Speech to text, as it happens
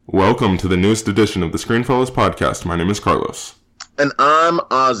welcome to the newest edition of the Screenfellows podcast. My name is Carlos. And I'm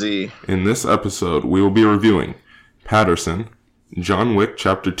Ozzy. In this episode, we will be reviewing Paterson, John Wick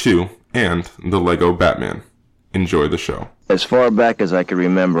Chapter 2, and the Lego Batman. Enjoy the show. As far back as I can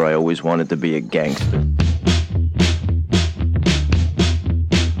remember, I always wanted to be a gangster.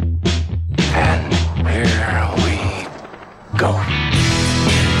 And here we go.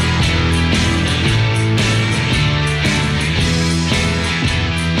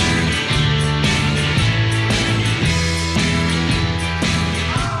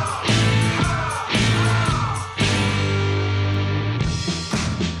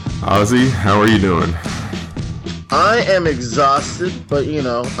 Ozzy, how are you doing? I am exhausted, but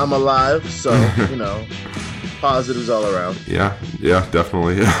I'm alive, so positives all around. Yeah,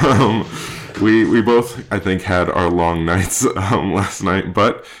 definitely. We both, I think, had our long nights last night,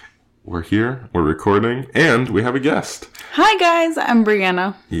 but we're here, we're recording, and we have a guest. Hi guys, I'm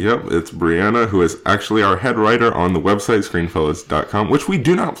Brianna. Yep, it's Brianna, who is actually our head writer on the website, screenfellows.com, which we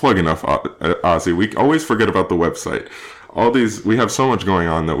do not plug enough, Ozzy. We always forget about the website. We have so much going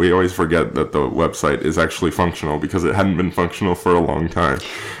on that we always forget that the website is actually functional because it hadn't been functional for a long time.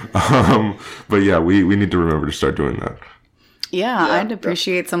 But yeah, we need to remember to start doing that. Yeah, I'd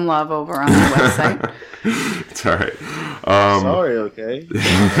appreciate some love over on the website. It's all right. Sorry, okay.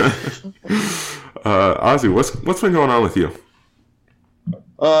 Ozzy, what's been going on with you?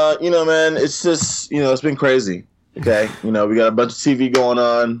 Man, it's just, it's been crazy. Okay. We got a bunch of TV going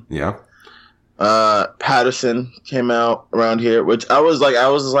on. Yeah. Paterson came out around here, which I was like,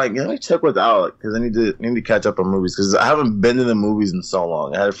 let me check with Alec because I need to catch up on movies because I haven't been to the movies in so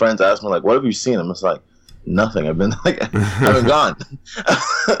long. I had friends ask me like, "What have you seen?" I'm just like, "Nothing. I've been I haven't gone."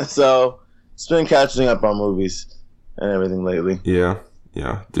 So it's been catching up on movies and everything lately. Yeah,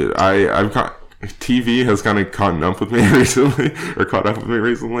 dude. I've got TV has kind of caught up with me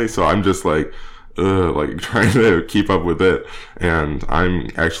recently, so I'm just like trying to keep up with it, and I'm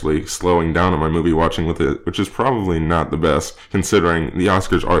actually slowing down on my movie watching with it, which is probably not the best considering the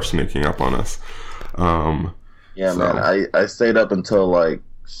Oscars are sneaking up on us. Man, I stayed up until like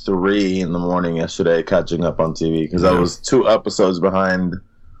 3 a.m. yesterday catching up on TV because I was 2 episodes behind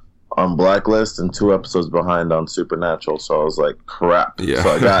on Blacklist and 2 episodes behind on Supernatural, so I was like, crap. Yeah.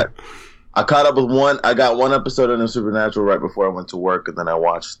 So I caught up with one. I got 1 episode in the Supernatural right before I went to work, and then I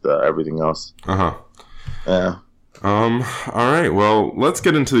watched everything else. Yeah. All right. Well, let's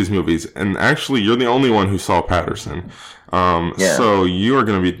get into these movies. And actually, you're the only one who saw Paterson. So you are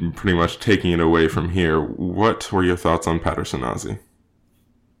going to be pretty much taking it away from here. What were your thoughts on Paterson, Ozzy?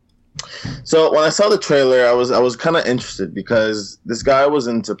 So when I saw the trailer, I was kind of interested because this guy was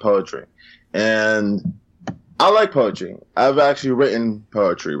into poetry, and I like poetry. I've actually written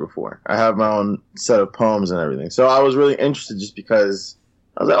poetry before. I have my own set of poems and everything. So I was really interested just because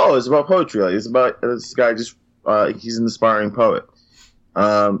I was like, oh, it's about poetry. Like, it's about this guy he's an aspiring poet.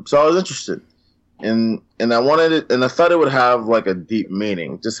 So I was interested. And I wanted it, and I thought it would have like a deep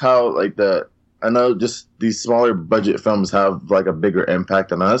meaning. Just how I know just these smaller budget films have like a bigger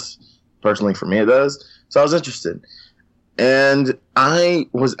impact on us. Personally, for me, it does. So I was interested. And I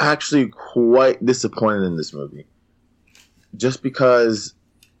was actually quite disappointed in this movie, just because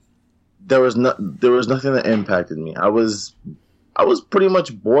there was nothing that impacted me. I was pretty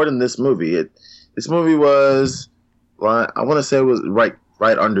much bored in this movie. This movie was, I want to say it was right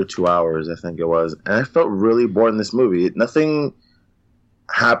under 2 hours, I think it was, and I felt really bored in this movie. Nothing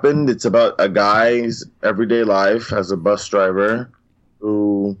happened. It's about a guy's everyday life as a bus driver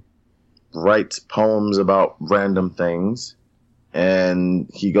who writes poems about random things,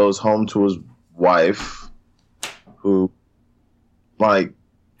 and he goes home to his wife, who,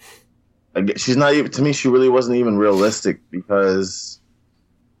 she's not even, to me, she really wasn't even realistic because,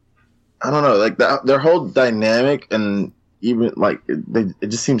 I don't know, their whole dynamic and even, it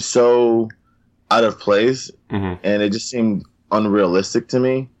just seemed so out of place, and it just seemed unrealistic to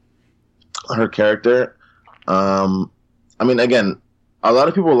me, her character. Again, a lot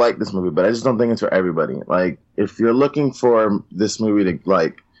of people like this movie, but I just don't think it's for everybody. If you're looking for this movie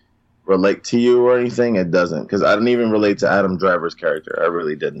to relate to you or anything, it doesn't. Because I didn't even relate to Adam Driver's character. I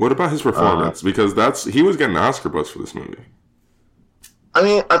really didn't. What about his performance? Because he was getting Oscar buzz for this movie.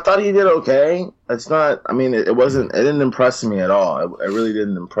 I thought he did okay. It's not. It wasn't. It didn't impress me at all. It really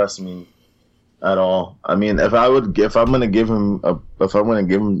didn't impress me at all. If I'm gonna give him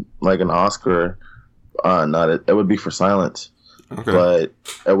like an Oscar, it would be for Silence. Okay. But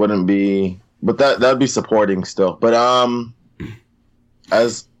it wouldn't be. But that'd be supporting still. But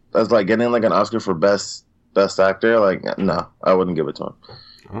as getting an Oscar for best actor, no, I wouldn't give it to him.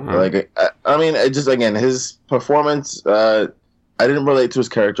 Right. It just, again, his performance. I didn't relate to his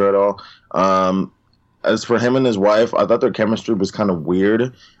character at all. As for him and his wife, I thought their chemistry was kind of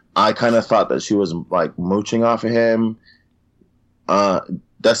weird. I kind of thought that she was like mooching off of him.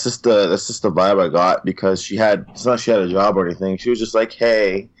 That's just the vibe I got, because it's not she had a job or anything. She was just like,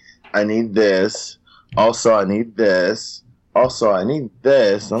 hey, I need this. Also, I need this. Also, I need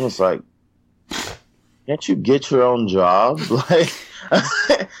this. And I'm just like, can't you get your own job? Like,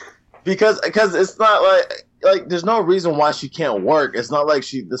 because it's not like there's no reason why she can't work. It's not like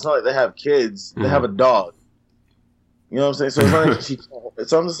they have kids. They have a dog. You know what I'm saying? So it's not like she can't.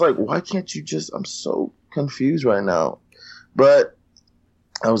 So I'm just like, why can't you just? I'm so confused right now. But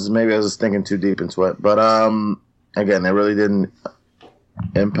I was just thinking too deep into it. But again, it really didn't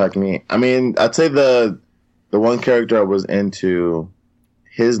impact me. I mean, I'd say the one character I was into,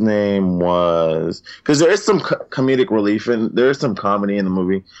 his name was, because there is some comedic relief and there is some comedy in the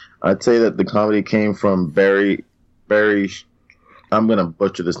movie. I'd say that the comedy came from Barry. I'm gonna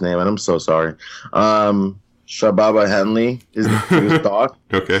butcher this name, and I'm so sorry. Shababa Henley, his Doc.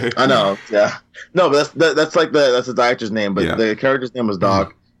 Okay. I know. Yeah. No, but that's the actor's name, but the character's name was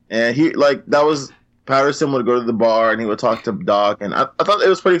Doc, and he that was. Patterson would go to the bar and he would talk to Doc, and I thought it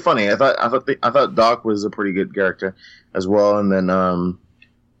was pretty funny. I thought Doc was a pretty good character as well. And then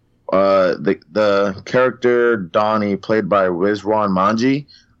the character Donnie, played by Rizwan Manji,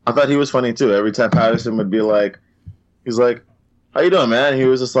 I thought he was funny too. Every time Patterson would be like, he's like, "How you doing, man?" He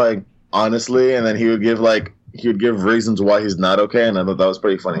was just like, "Honestly," and then he would give reasons why he's not okay, and I thought that was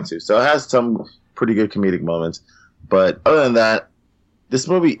pretty funny too. So it has some pretty good comedic moments, but other than that, this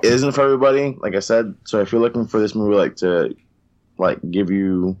movie isn't for everybody, like I said. So if you're looking for this movie, to give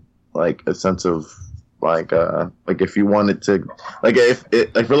you a sense of if you wanted to, if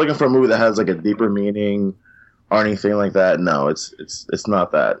you're looking for a movie that has a deeper meaning or anything like that, no, it's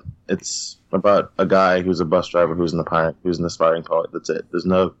not that. It's about a guy who's a bus driver who's an aspiring poet. That's it. There's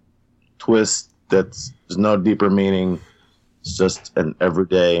no twist. There's no deeper meaning. It's just an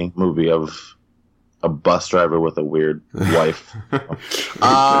everyday movie of a bus driver with a weird wife.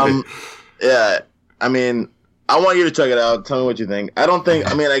 Yeah. I mean, I want you to check it out. Tell me what you think. I don't think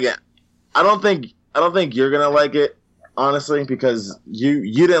you're gonna like it, honestly, because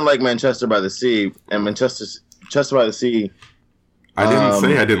you didn't like Manchester by the Sea, and Manchester by the Sea. I didn't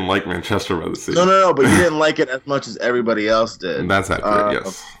say I didn't like Manchester by the Sea. No, but you didn't like it as much as everybody else did. That's accurate.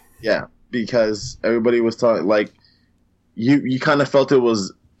 Yes. Yeah, because everybody was talking you kind of felt it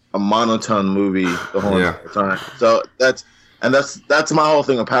was a monotone movie the whole time. So that's my whole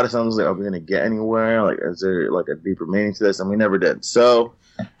thing with Patterson. I was like, are we gonna get anywhere? Is there a deeper meaning to this? And we never did. So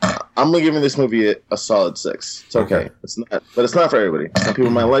I'm gonna give this movie a solid 6. It's okay. It's not for everybody. Some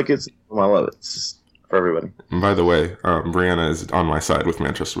people might like it, some people might love it. It's just for everybody. And by the way, Brianna is on my side with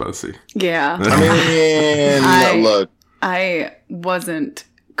Manchester by the Sea. Yeah. I mean, look, I wasn't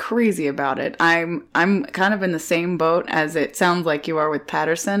crazy about it. I'm kind of in the same boat as it sounds like you are with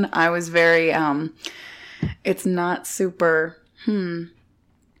Patterson. I was very it's not super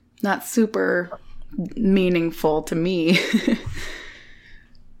meaningful to me.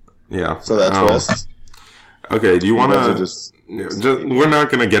 Yeah. So that's West. Okay, do you want to we're not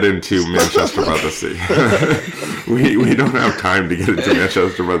going to get into Manchester by the Sea. we don't have time to get into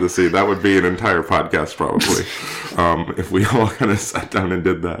Manchester by the Sea. That would be an entire podcast probably, if we all kind of sat down and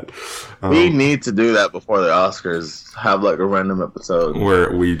did that. We need to do that before the Oscars. Have a random episode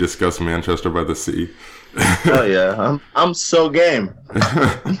where we discuss Manchester by the Sea. Oh yeah, I'm so game.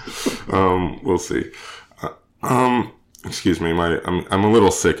 We'll see. Excuse me, I'm a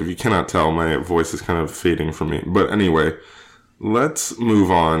little sick. If you cannot tell, my voice is kind of fading from me. But anyway, let's move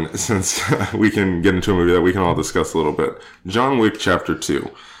on, since we can get into a movie that we can all discuss a little bit. John Wick Chapter 2.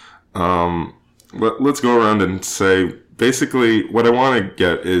 Let's go around and say, basically, what I want to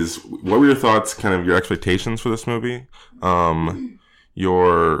get is, what were your thoughts, kind of your expectations for this movie?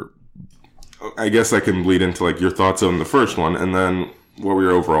 I guess I can bleed into your thoughts on the first one, and then what were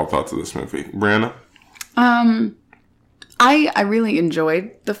your overall thoughts of this movie? Brianna? I really enjoyed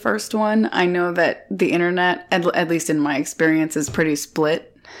the first one. I know that the internet, at least in my experience, is pretty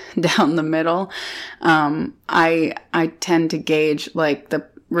split down the middle. I tend to gauge the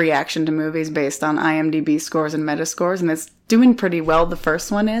reaction to movies based on IMDb scores and Metascores, and it's doing pretty well. The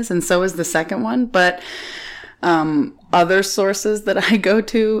first one is, and so is the second one. But other sources that I go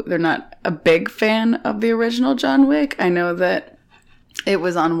to, they're not a big fan of the original John Wick. I know that it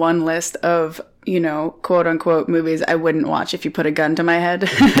was on one list of, quote unquote movies I wouldn't watch if you put a gun to my head.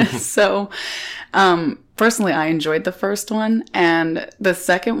 So, personally, I enjoyed the first one, and the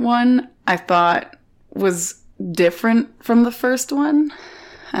second one I thought was different from the first one.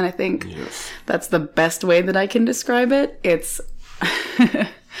 And I think that's the best way that I can describe it. It's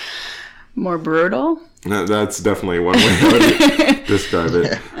More brutal? That's definitely one way I would describe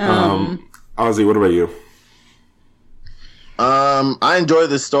it. Ozzy, what about you? I enjoyed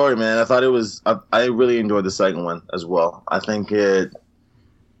this story, man. I thought it was. I really enjoyed the second one as well. I think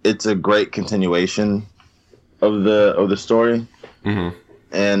it's a great continuation of the story,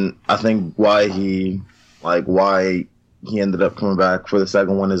 and I think why he ended up coming back for the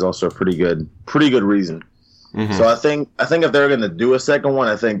second one is also a pretty good reason. So I think if they're going to do a second one,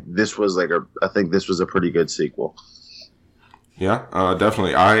 I think this was a pretty good sequel. Yeah,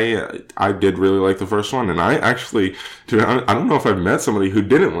 definitely. I did really like the first one, and I actually, I don't know if I've met somebody who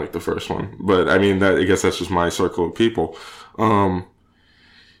didn't like the first one, but I mean, I guess that's just my circle of people.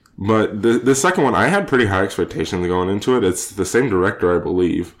 But the second one, I had pretty high expectations going into it. It's the same director, I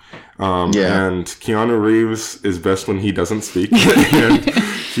believe. And Keanu Reeves is best when he doesn't speak. And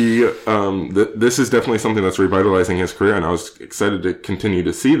he, this is definitely something that's revitalizing his career, and I was excited to continue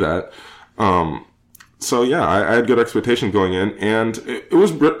to see that. So yeah, I had good expectations going in, and it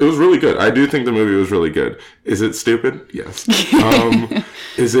was really good. I do think the movie was really good. Is it stupid? Yes.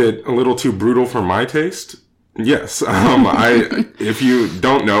 Is it a little too brutal for my taste? Yes. If you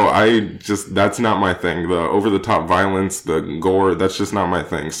don't know, that's not my thing. The over the top violence, the gore, that's just not my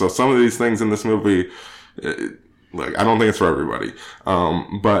thing. So some of these things in this movie, I don't think it's for everybody.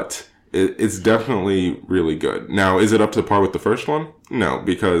 But it's definitely really good. Now, is it up to par with the first one? No,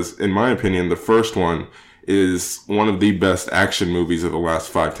 because in my opinion, the first one is one of the best action movies of the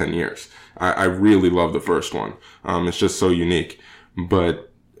last 5-10 years. I really love the first one. It's just so unique.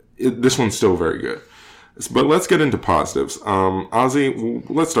 But this one's still very good. But let's get into positives. Ozzy,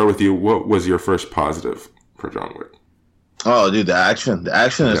 let's start with you. What was your first positive for John Wick? Oh, dude, the action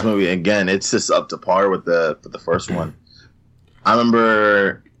in this movie, again, it's just up to par with the first one. I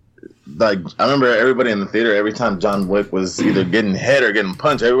remember everybody in the theater, every time John Wick was either getting hit or getting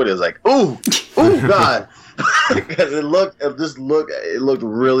punched, everybody was like, "Ooh, God," because it looked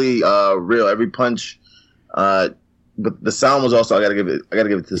really real. Every punch, but the sound was also. I gotta give it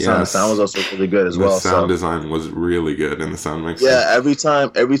to the sound. The sound was also really good as well. The sound design was really good, and the sound mix. Yeah, every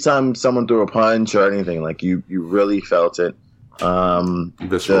time someone threw a punch or anything, like you really felt it.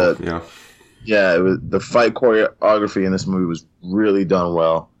 Visceral, yeah. It was, the fight choreography in this movie was really done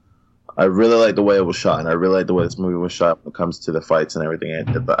well. I really like the way it was shot, and I really like the way this movie was shot when it comes to the fights and everything.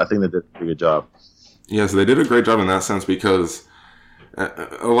 I think they did a pretty good job. Yes, they did a great job in that sense because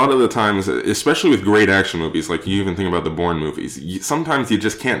a lot of the times, especially with great action movies, like you even think about the Bourne movies, sometimes you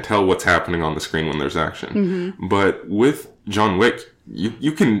just can't tell what's happening on the screen when there's action. But with John Wick,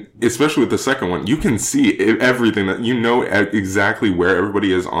 you can, especially with the second one, you can see everything, that you know exactly where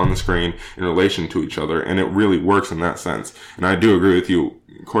everybody is on the screen in relation to each other, and it really works in that sense. And I do agree with you.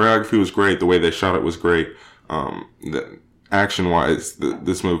 Choreography was great. The way they shot it was great. Action-wise,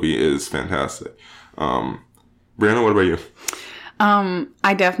 this movie is fantastic. Brianna, what about you?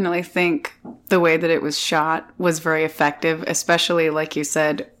 I definitely think the way that it was shot was very effective, especially, like you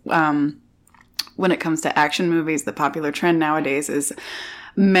said, when it comes to action movies. The popular trend nowadays is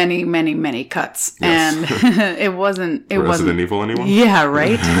many, many, many cuts. Yes. And it wasn't... Resident Evil, anyone? Yeah,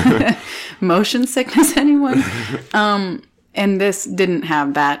 right? Motion sickness, anyone? And this didn't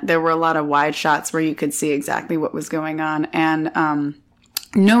have that. There were a lot of wide shots where you could see exactly what was going on. And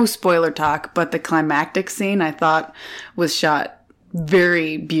no spoiler talk, but the climactic scene I thought was shot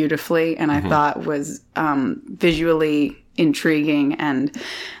very beautifully, and I thought was visually intriguing, and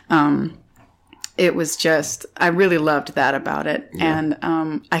it was just, I really loved that about it. Yeah. And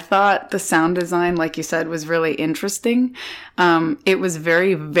I thought the sound design, like you said, was really interesting. It was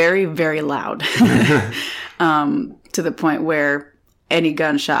very, very, very loud. To the point where any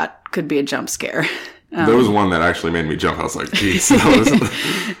gunshot could be a jump scare. There was one that actually made me jump. I was like, geez.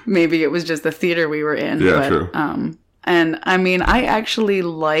 Maybe it was just the theater we were in. Yeah, true. And I mean, I actually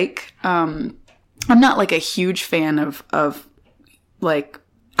like, I'm not like a huge fan of like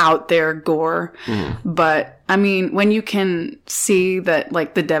out there gore, but I mean, when you can see that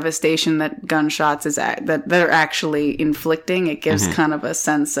like the devastation that gunshots that they're actually inflicting, it gives kind of a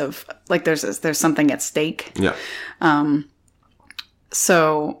sense of like there's something at stake. Yeah.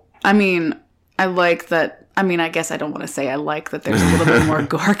 So I mean, I like that. I mean, I guess I don't want to say I like that there's a little bit more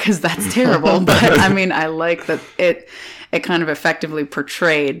gore because that's terrible. But I mean, I like that it kind of effectively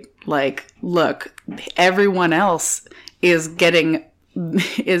portrayed like, look, everyone else is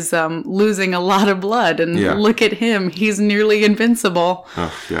losing a lot of blood, and look at him, he's nearly invincible.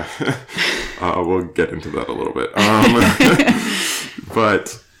 Oh, yeah. We'll get into that a little bit.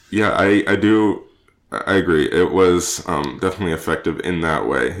 But yeah, I do I agree. It was definitely effective in that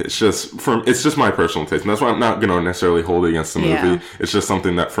way. It's just my personal taste, and that's why I'm not going to necessarily hold it against the movie. Yeah. It's just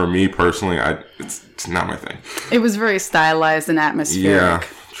something that for me personally, it's not my thing. It was very stylized and atmospheric. Yeah,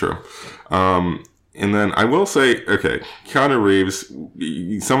 true. And then I will say, okay, Keanu Reeves,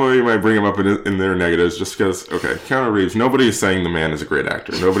 some of you might bring him up in their negatives just because, okay, Keanu Reeves, nobody is saying the man is a great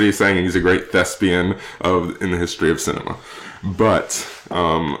actor. Nobody is saying he's a great thespian in the history of cinema. But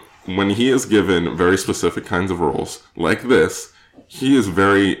when he is given very specific kinds of roles like this, he is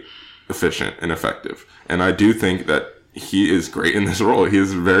very efficient and effective. And I do think that he is great in this role. He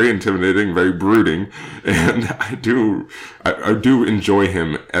is very intimidating, very brooding, and I do enjoy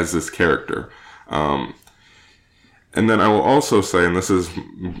him as this character. And then I will also say, and this is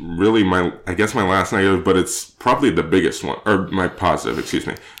really my last negative, but it's probably the biggest one, or my positive, excuse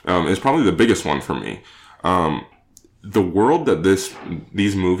me, is probably the biggest one for me. The world that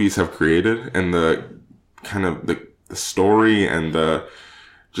these movies have created, and the kind of the story and the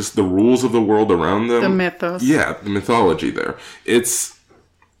rules of the world around them. The mythos. Yeah, the mythology there. It's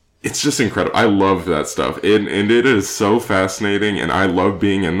just incredible. I love that stuff. And it is so fascinating, and I love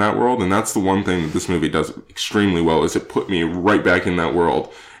being in that world. And that's the one thing that this movie does extremely well, is it put me right back in that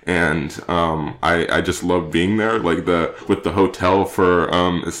world. And I just love being there, like with the hotel for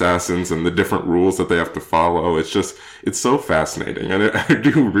assassins and the different rules that they have to follow. It's so fascinating, and I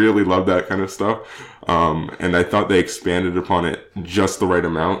do really love that kind of stuff. And I thought they expanded upon it just the right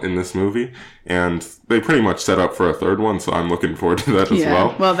amount in this movie, and they pretty much set up for a third one. So I'm looking forward to that as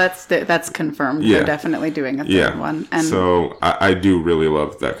well. Well, that's confirmed. Yeah. They're definitely doing a third one. And so I do really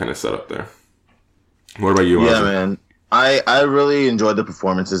love that kind of setup there. What about you, Yeah, Ozzy? man. I really enjoyed the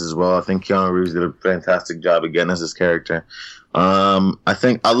performances as well. I think Keanu Reeves did a fantastic job again as his character. I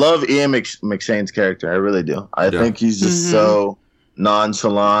think I love Ian McShane's character. I really do. I think he's just so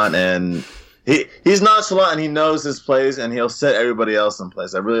nonchalant, and he's nonchalant, and he knows his place, and he'll set everybody else in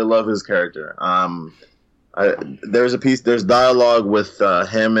place. I really love his character. There's dialogue with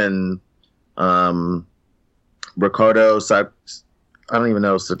him and Ricardo. I don't even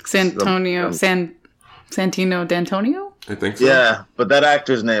know. Santino D'Antonio? I think so. Yeah, but that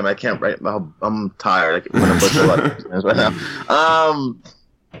actor's name I can't write. I'm tired. I'm gonna butcher a lot of names right now.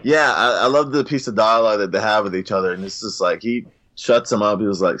 Yeah, I love the piece of dialogue that they have with each other, and it's just like he shuts him up. He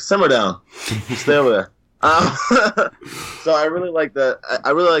was like, "Simmer down, stay over there." So I really like that.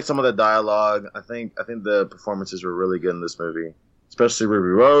 I really like some of the dialogue. I think the performances were really good in this movie, especially Ruby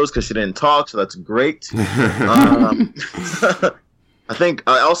Rose, because she didn't talk, so that's great. I think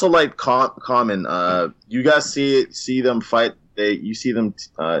I also like Common. You guys see them fight. You see them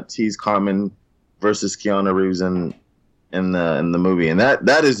tease Common versus Keanu Reeves in the movie, and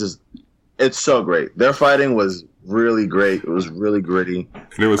that is just, it's so great. Their fighting was really great. It was really gritty,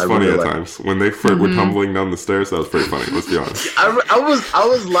 and it was funny at times when they were tumbling down the stairs. That was pretty funny. Let's be honest. I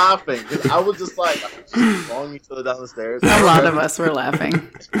was laughing. I was just like following each other down the stairs. A lot of us were laughing.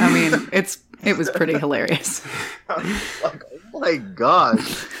 I mean, it was pretty hilarious. Like, oh my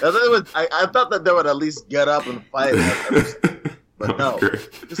gosh! I thought that they would at least get up and fight, but no.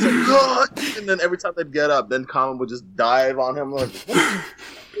 Just like, God! And then every time they'd get up, then Common would just dive on him like, what are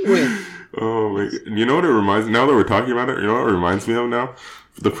you doing? Oh my! You know what it reminds? Now that we're talking about it, you know what it reminds me of now?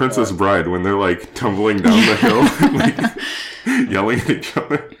 The Princess Bride, when they're like tumbling down the hill, and, like yelling at each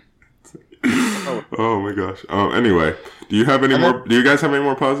other. Oh my gosh! Anyway, do you guys have any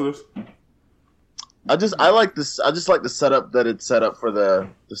more positives? I just like the setup that it's set up for the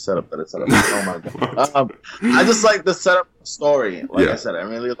setup that it's set up for. Oh my god! I just like the setup story. Like I said, I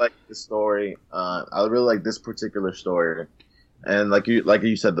really like the story. I really like this particular story, and like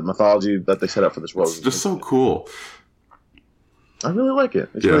you said, the mythology that they set up for this world. It's just so cool. I really like it.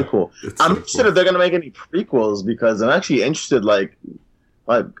 It's really cool. I'm interested if they're gonna make any prequels, because I'm actually interested. Like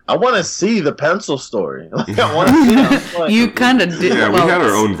I want to see the pencil story. Like, I want to see. Like, you kind of did. Yeah, we had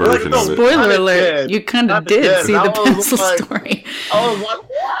our own version of it. Spoiler alert! You kind of did see the pencil story. I was like,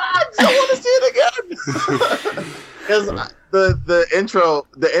 what? I want to see it again. Because the intro,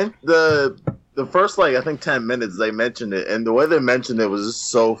 the first I think 10 minutes they mentioned it, and the way they mentioned it was just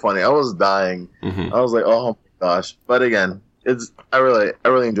so funny. I was dying. Mm-hmm. I was like, oh my gosh! But again, I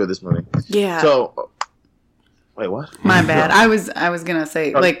really enjoyed this movie. Yeah. So. Wait, what? My bad. I was gonna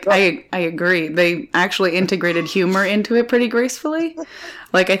say, I agree. They actually integrated humor into it pretty gracefully.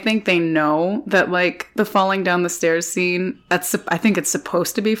 Like, I think they know that, like, the falling down the stairs scene, I think it's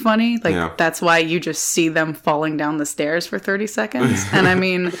supposed to be funny. Like, that's why you just see them falling down the stairs for 30 seconds. And I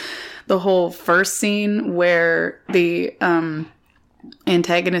mean, the whole first scene where the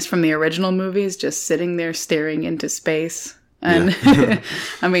antagonist from the original movie is just sitting there staring into space. And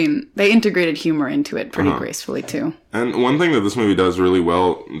I mean, they integrated humor into it pretty gracefully too. And one thing that this movie does really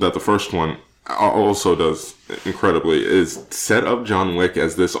well, that the first one also does incredibly, is set up John Wick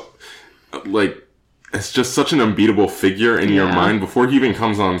as this, like, it's just such an unbeatable figure in your mind before he even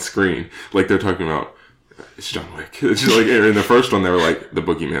comes on screen. Like, they're talking about, it's John Wick. It's just like, in the first one, they were like, the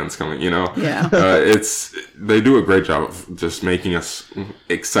boogeyman's coming, you know? Yeah. They do a great job of just making us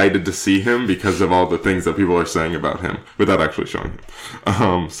excited to see him because of all the things that people are saying about him without actually showing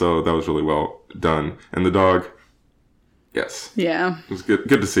him. So that was really well done. And the dog, yes. Yeah. It was good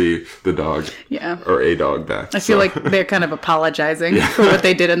to see the dog. Yeah. Or a dog back. I feel like they're kind of apologizing for what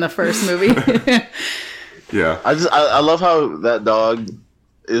they did in the first movie. Yeah. I love how that dog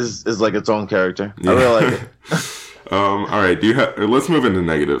is like its own character. I really like it. All right. Let's move into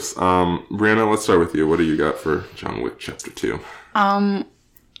negatives. Brianna, let's start with you. What do you got for John Wick Chapter 2? I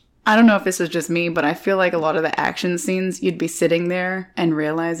don't know if this is just me, but I feel like a lot of the action scenes, you'd be sitting there and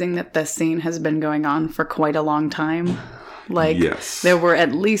realizing that the scene has been going on for quite a long time. Like, there were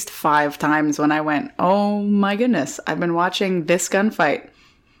at least 5 times when I went, oh my goodness, I've been watching this gunfight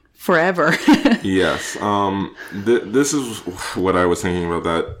forever. Yes. This is what I was thinking about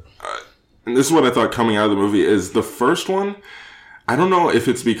that. And this is what I thought coming out of the movie is the first one. I don't know if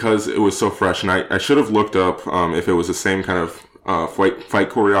it's because it was so fresh, and I should have looked up if it was the same kind of fight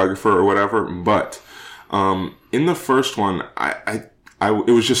choreographer or whatever. But in the first one,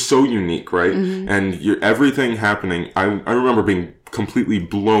 it was just so unique, right? Mm-hmm. And everything happening. I remember being completely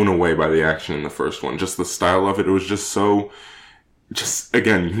blown away by the action in the first one. Just the style of it. It was just so. Just,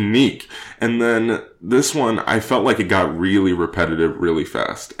 again, unique. And then this one, I felt like it got really repetitive really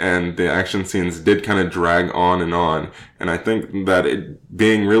fast. And the action scenes did kind of drag on. And I think that it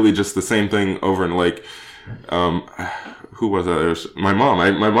being really just the same thing over and like, who was that? It was my mom.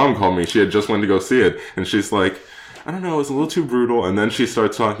 My mom called me. She had just went to go see it. And she's like, I don't know, it was a little too brutal. And then she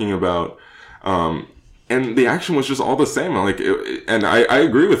starts talking about, and the action was just all the same. And I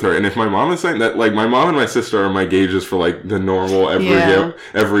agree with her. And if my mom is saying that, like, my mom and my sister are my gauges for, like, the normal,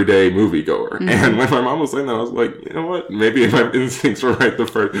 everyday moviegoer. Mm-hmm. And when my mom was saying that, I was like, you know what? Maybe my instincts were right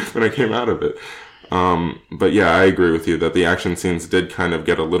when I came out of it. But yeah, I agree with you that the action scenes did kind of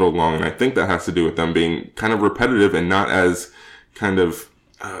get a little long. And I think that has to do with them being kind of repetitive and not as kind of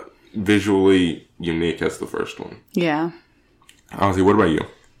visually unique as the first one. Yeah. Ozzy, what about you?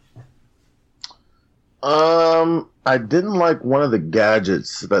 I didn't like one of the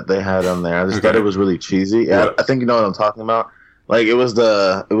gadgets that they had on there. I just thought it was really cheesy. Yeah, I think you know what I'm talking about. Like it was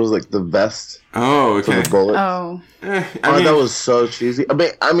like the vest. Oh, okay. For the bullet. Oh. That was so cheesy.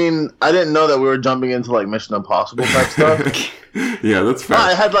 I mean, I didn't know that we were jumping into like Mission Impossible type stuff. Yeah, that's fair.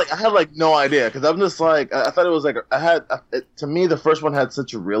 I had like no idea because I'm just like I thought it was like to me the first one had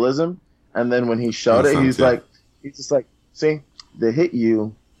such a realism, and then when he shot it, he's just like, see, they hit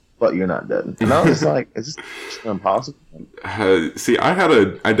you. But you're not dead. And I was like, is this impossible? See, I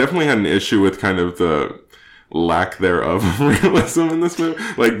definitely had an issue with kind of the lack thereof of realism in this movie.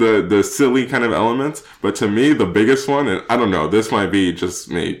 Like the silly kind of elements. But to me, the biggest one, and I don't know, this might be just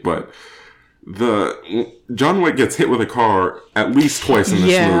me, but John Wick gets hit with a car at least twice in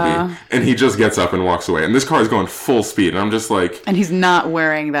this movie. And he just gets up and walks away. And this car is going full speed. And I'm just like... And he's not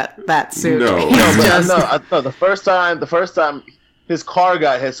wearing that suit. No. No, the first time... His car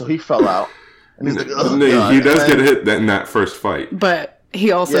got hit, so he fell out. And he's like, he does get hit in that first fight. But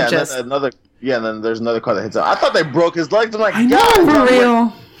he also and then there's another car that hits him. I thought they broke his legs. I'm like, I know, for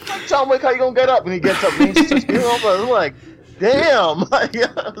real. John Wick, how you gonna get up? And he gets up and he starts getting over. I'm like, damn.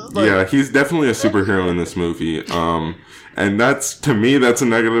 Yeah, he's definitely a superhero in this movie. And that's a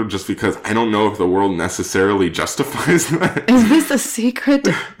negative just because I don't know if the world necessarily justifies that. Is this a secret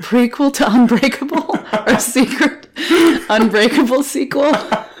prequel to Unbreakable? Or a secret Unbreakable sequel?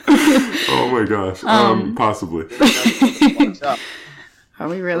 Oh my gosh. Possibly. Are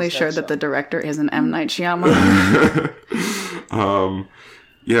we really sure that the director isn't M. Night Shyamalan?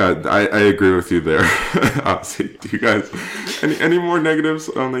 Yeah, I agree with you there. Do you guys any more negatives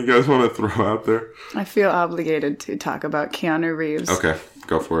that you guys want to throw out there? I feel obligated to talk about Keanu Reeves. Okay,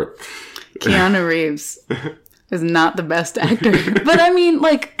 go for it. Keanu Reeves is not the best actor. But I mean,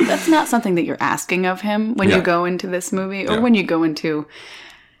 like, that's not something that you're asking of him when you go into this movie or when you go into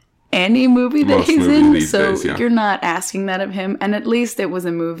any movie that he's in. So you're not asking that of him. And at least it was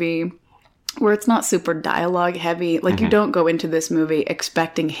a movie where it's not super dialogue heavy. Like, you don't go into this movie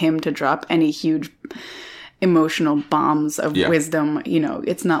expecting him to drop any huge emotional bombs of wisdom. You know,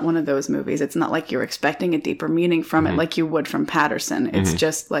 it's not one of those movies. It's not like you're expecting a deeper meaning from it like you would from Patterson. It's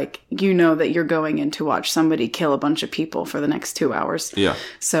just like, you know that you're going in to watch somebody kill a bunch of people for the next 2 hours. Yeah.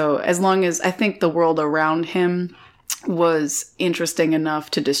 So as long as I think the world around him was interesting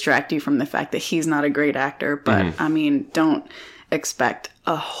enough to distract you from the fact that he's not a great actor. But I mean, don't expect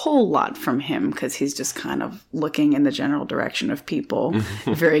a whole lot from him because he's just kind of looking in the general direction of people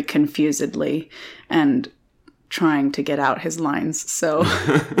very confusedly and trying to get out his lines. So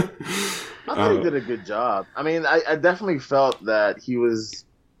I thought he did a good job. I mean, I definitely felt that he was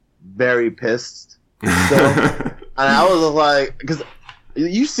very pissed. So, and I was like, because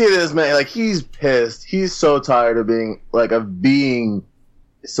you see this man, like he's pissed. He's so tired of being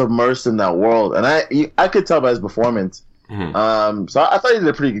submersed in that world, and I could tell by his performance. So I thought he did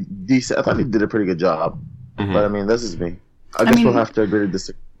a pretty decent. I thought he did a pretty good job. But I mean, this is me. I guess we'll have to agree to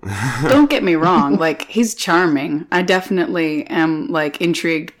disagree. Don't get me wrong, like he's charming. I definitely am like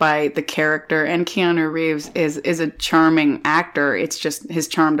intrigued by the character, and Keanu Reeves is a charming actor. It's just his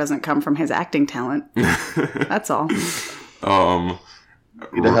charm doesn't come from his acting talent. That's all. We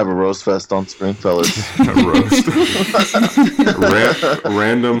did have a roast fest on screen, fellas. Roast.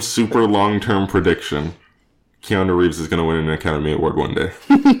 Random super long-term prediction. Keanu Reeves is going to win an Academy Award one day.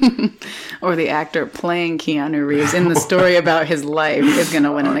 Or the actor playing Keanu Reeves in the story about his life is going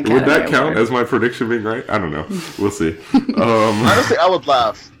to win an Academy Award. Would that count as my prediction being right? I don't know. We'll see. Honestly, I would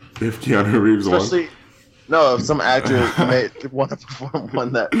laugh. If Keanu Reeves won. No, if some actor want to perform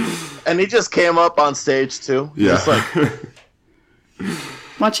one that... And he just came up on stage, too. Yeah. Just like...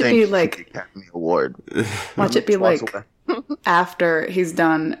 Watch it be like... Academy Award. Watch it be like... after he's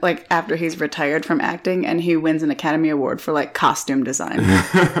done, like after he's retired from acting and he wins an Academy Award for like costume design.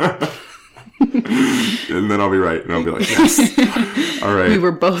 And then I'll be right. And I'll be like, yes. All right. We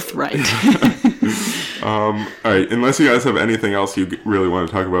were both right. All right. Unless you guys have anything else you really want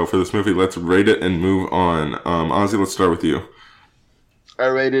to talk about for this movie, let's rate it and move on. Ozzy, let's start with you. I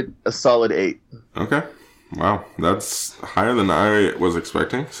rated a solid 8. Okay. Wow. That's higher than I was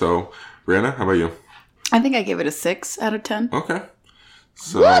expecting. So, Brianna, how about you? I think I gave it a 6 out of 10. Okay.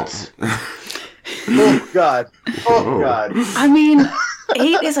 So... What? Oh, God. Oh, God. I mean,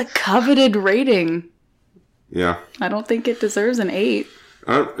 8 is a coveted rating. Yeah. I don't think it deserves an 8.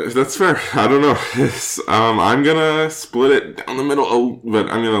 That's fair. I don't know. I'm going to split it down the middle, but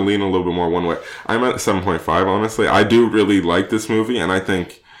I'm going to lean a little bit more one way. I'm at 7.5, honestly. I do really like this movie, and I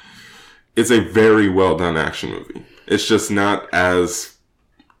think it's a very well-done action movie. It's just not as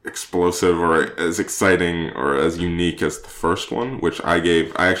explosive or as exciting or as unique as the first one, which I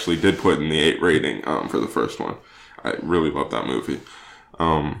actually did put in the 8 rating for the first one. I really love that movie.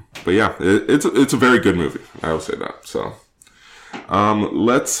 But yeah, it's a very good movie. I will say that. So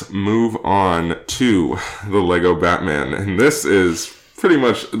let's move on to the Lego Batman. And this is pretty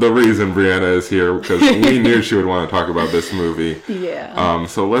much the reason Brianna is here, because we knew she would want to talk about this movie. Yeah.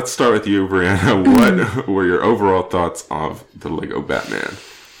 So let's start with you, Brianna. What were your overall thoughts of the Lego Batman?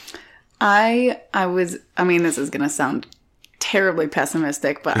 I mean, this is going to sound terribly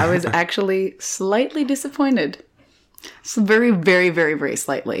pessimistic, but I was actually slightly disappointed. So very, very, very, very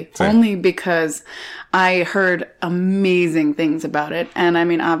slightly. Same. Only because I heard amazing things about it. And I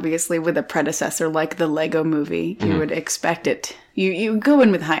mean, obviously with a predecessor like the Lego movie, you would expect it. You go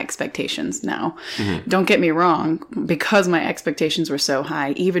in with high expectations now. Don't get me wrong, because my expectations were so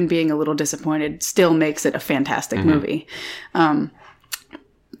high, even being a little disappointed still makes it a fantastic movie.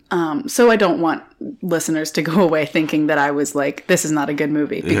 So I don't want listeners to go away thinking that I was like, this is not a good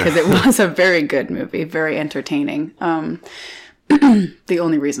movie, because it was a very good movie, very entertaining. The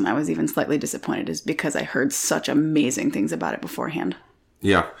only reason I was even slightly disappointed is because I heard such amazing things about it beforehand.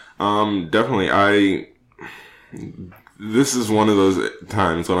 Yeah, definitely. This is one of those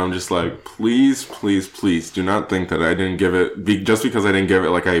times when I'm just like, please, please, please do not think that I didn't give it, just because I didn't give it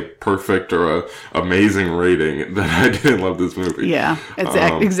like a perfect or a amazing rating, that I didn't love this movie. Yeah,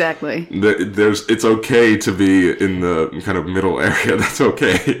 exactly. It's okay to be in the kind of middle area. That's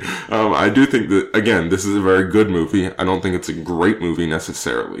okay. I do think that, again, this is a very good movie. I don't think it's a great movie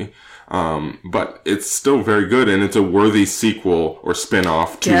necessarily. But it's still very good, and it's a worthy sequel or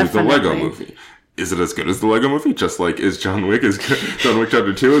spin-off to the Lego movie. Is it as good as the Lego movie? Just like, is John Wick John Wick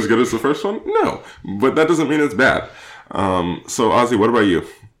Chapter 2 as good as the first one? No. But that doesn't mean it's bad. So, Ozzy, what about you?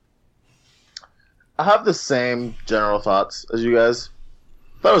 I have the same general thoughts as you guys.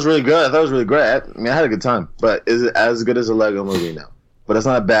 I thought it was really good. I thought it was really great. I mean, I had a good time. But is it as good as a Lego movie? No. But it's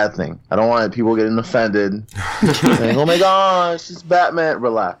not a bad thing. I don't want people getting offended. Saying, oh my gosh, it's Batman.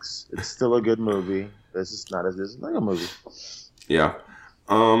 Relax. It's still a good movie. This is not as good as a Lego movie. Yeah.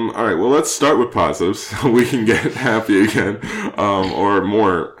 All right, well, let's start with positives so we can get happy again, or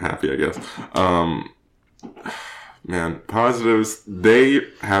more happy, I guess. Man, positives, they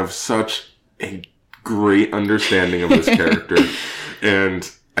have such a great understanding of this character, and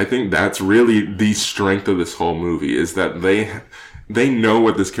I think that's really the strength of this whole movie, is that they know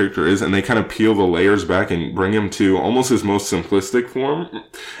what this character is, and they kind of peel the layers back and bring him to almost his most simplistic form.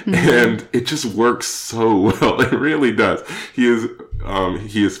 Mm-hmm. And it just works so well. It really does. He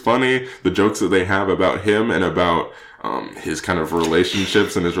is funny. The jokes that they have about him and about his kind of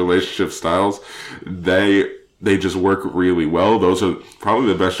relationships and his relationship styles, they just work really well. Those are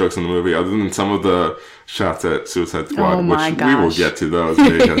probably the best jokes in the movie, other than some of the shots at Suicide Squad, which we will get to those.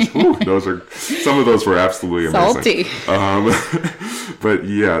 Because, some of those were absolutely amazing. Salty. But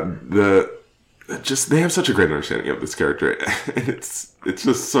yeah, they have such a great understanding of this character. It's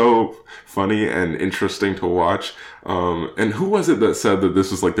just so funny and interesting to watch. And who was it that said that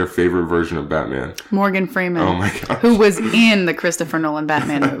this was like their favorite version of Batman? Morgan Freeman. Oh my gosh. Who was in the Christopher Nolan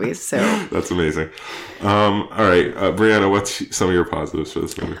Batman movies. So that's amazing. All right, Brianna, what's some of your positives for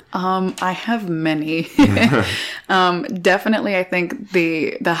this movie? I have many. Definitely, I think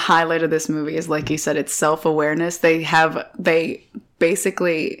the highlight of this movie is, like you said, it's self-awareness. They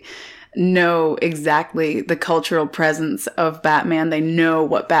basically know exactly the cultural presence of Batman. They know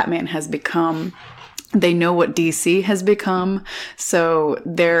what Batman has become. They know what DC has become. So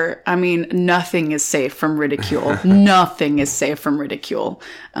nothing is safe from ridicule. Nothing is safe from ridicule.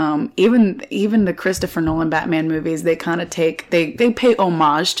 Even the Christopher Nolan Batman movies, they kind of they pay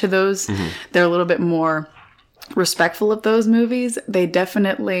homage to those. Mm-hmm. They're a little bit more respectful of those movies. They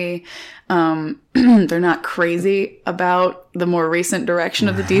definitely, they're not crazy about the more recent direction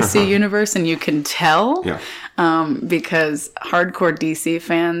of the DC universe, and you can tell. Yeah. Because hardcore DC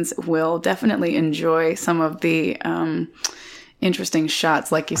fans will definitely enjoy some of the interesting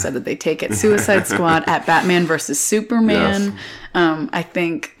shots, like you said, that they take at Suicide Squad, at Batman versus Superman. Yes. I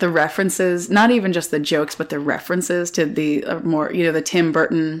think the references, not even just the jokes, but the references to the more, the Tim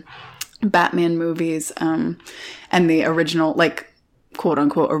Burton Batman movies, and the original, like, quote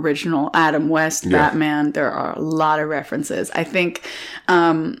unquote original Adam West Batman. There are a lot of references. I think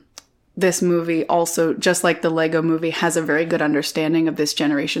this movie also, just like the Lego movie, has a very good understanding of this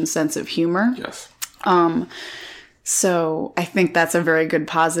generation's sense of humor. Yes. So I think that's a very good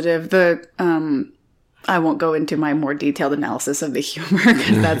positive. I won't go into my more detailed analysis of the humor,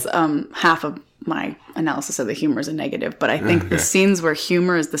 because that's half of my analysis of the humor is a negative. But I think the scenes where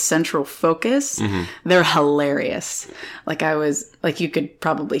humor is the central focus, they're hilarious. Like you could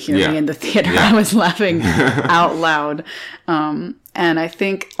probably hear me in the theater. I was laughing out loud. And I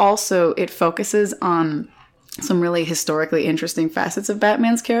think also it focuses on some really historically interesting facets of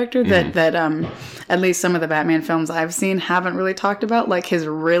Batman's character that at least some of the Batman films I've seen haven't really talked about, like his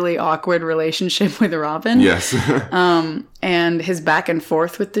really awkward relationship with Robin. Yes. And his back and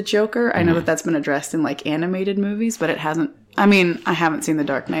forth with the Joker. I know that that's been addressed in like animated movies, but it hasn't. I mean, I haven't seen The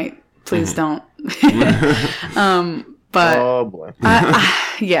Dark Knight. Please don't. But oh boy.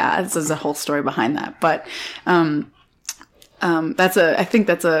 There's a whole story behind that. But I think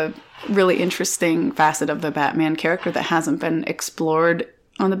that's a really interesting facet of the Batman character that hasn't been explored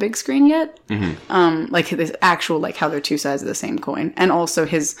on the big screen yet. Like this actual, like how they're two sides of the same coin. And also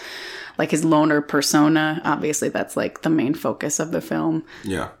his loner persona, obviously that's like the main focus of the film.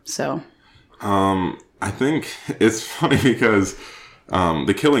 Yeah. So I think it's funny because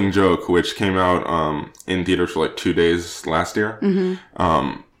The Killing Joke, which came out in theaters for like 2 days last year,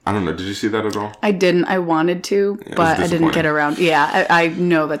 I don't know. Did you see that at all? I didn't. I wanted to, but I didn't get around. Yeah, I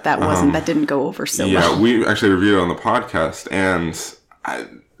know that didn't go over so well. Yeah, we actually reviewed it on the podcast, and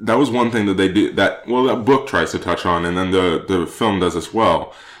that was one thing that they do. That book tries to touch on, and then the film does as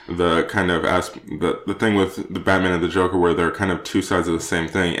well. The kind of the thing with the Batman and the Joker, where they're kind of two sides of the same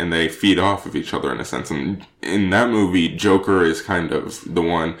thing, and they feed off of each other in a sense. And in that movie, Joker is kind of the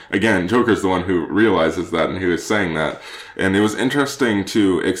one. Again, Joker's the one who realizes that and who is saying that. And it was interesting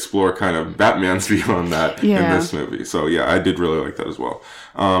to explore kind of Batman's view on that in this movie. So yeah, I did really like that as well.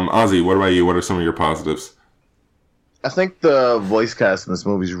 Ozzy, what about you? What are some of your positives? I think the voice cast in this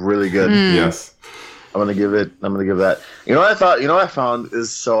movie is really good. Yes. I'm gonna give that. You know what I found is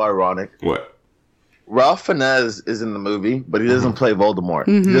so ironic? What? Ralph Fiennes is in the movie, but he doesn't play Voldemort.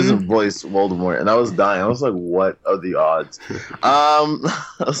 He doesn't voice Voldemort. And I was dying. I was like, what are the odds? I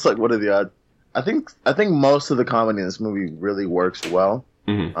was like, what are the odds? I think most of the comedy in this movie really works well.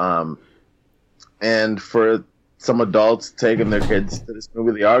 And for some adults taking their kids to this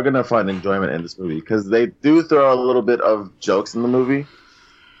movie, they are gonna find enjoyment in this movie, because they do throw a little bit of jokes in the movie.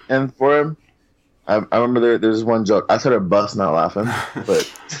 And for him, I remember there's one joke. I started busting out laughing,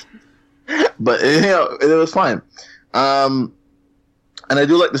 but it was fine. And I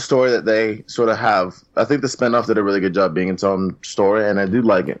do like the story that they sort of have. I think the spinoff did a really good job being its own story, and I do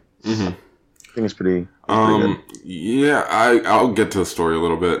like it. I think it's pretty Pretty good. Yeah, I'll get to the story a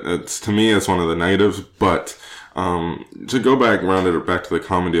little bit. To me, it's one of the negatives, but to go back, round it back to the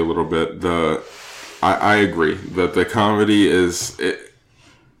comedy a little bit. I agree that the comedy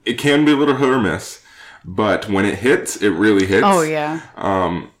it can be a little hit or miss, but when it hits, it really hits. Oh yeah.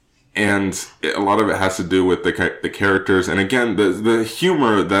 And a lot of it has to do with the characters, and again, the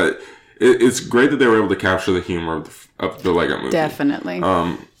humor that it's great that they were able to capture the humor of the Lego Movie. Definitely.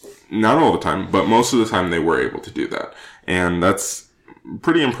 Not all the time, but most of the time they were able to do that. And that's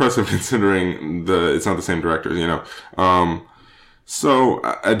pretty impressive considering it's not the same directors, you know. So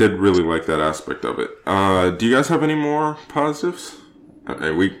I did really like that aspect of it. Do you guys have any more positives?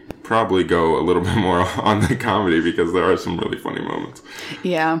 Okay, we probably go a little bit more on the comedy because there are some really funny moments.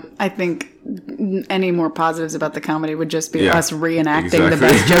 Yeah, I think any more positives about the comedy would just be us reenacting the exactly.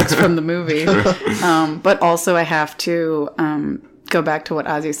 best jokes from the movie. But also I have to go back to what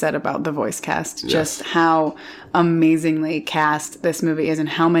Ozzy said about the voice cast. Yes. Just how amazingly cast this movie is, and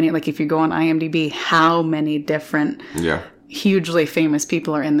how many, like if you go on IMDb, how many different hugely famous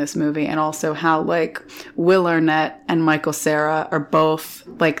people are in this movie, and also how like Will Arnett and Michael Cera are both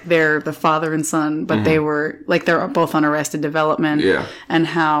like they're the father and son, but they were like they're both on Arrested Development. Yeah. And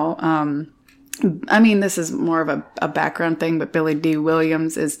how I mean, this is more of a background thing, but Billy D.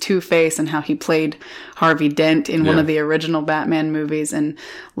 Williams is Two-Face, and how he played Harvey Dent in one of the original Batman movies, and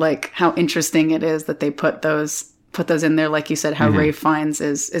like how interesting it is that they put those in there. Like you said, how Ralph Fiennes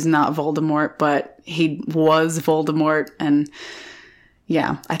is not Voldemort, but he was Voldemort. And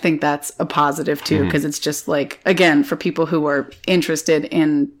yeah, I think that's a positive too, because it's just like, again, for people who are interested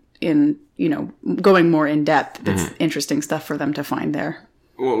in you know, going more in depth, it's interesting stuff for them to find there.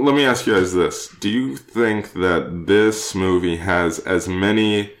 Well, let me ask you guys this. Do you think that this movie has as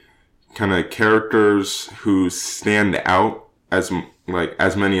many kind of characters who stand out as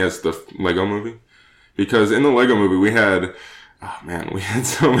many as the Lego Movie? Because in the Lego Movie, we had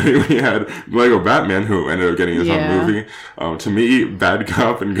so many. We had Lego Batman, who ended up getting his own movie. To me, Bad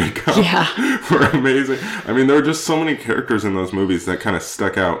Cop and Good Cop were amazing. I mean, there were just so many characters in those movies that kind of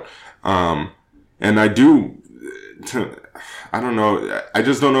stuck out. And I don't know. I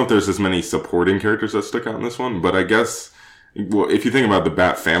just don't know if there's as many supporting characters that stuck out in this one. But I guess, well, if you think about the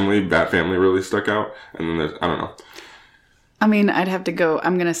Bat Family really stuck out. And then there's, I don't know. I mean, I'd have to go.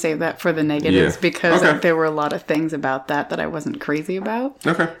 I'm going to save that for the negatives because there were a lot of things about that I wasn't crazy about.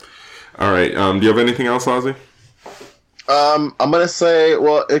 Okay. All right. Do you have anything else, Ozzy? I'm going to say,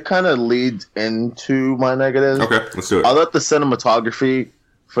 well, it kind of leads into my negatives. Okay, let's do it. I thought the cinematography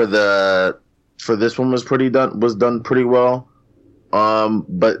for this one was done pretty well.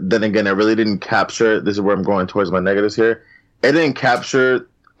 But then again, it really didn't capture, this is where I'm going towards my negatives here. It didn't capture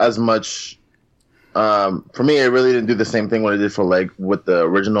as much. For me, it really didn't do the same thing what it did for what the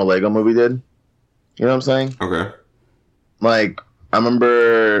original Lego Movie did. You know what I'm saying? Okay. Like, I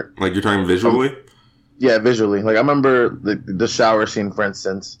remember... Like, you're talking visually? Yeah, visually. Like, I remember the shower scene, for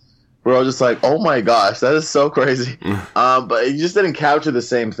instance. We're all just like, oh my gosh, that is so crazy. But it just didn't capture the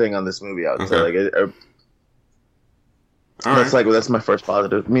same thing on this movie, I would say. Like, that's my first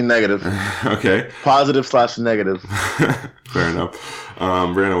positive. I mean, negative. Okay. Positive/negative. Fair enough.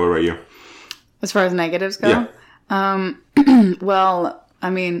 Brianna, what about you? As far as negatives go? Yeah. Well,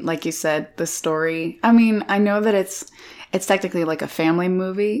 I mean, like you said, the story, I mean, I know that it's technically like a family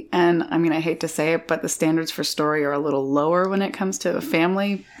movie, and I mean, I hate to say it, but the standards for story are a little lower when it comes to a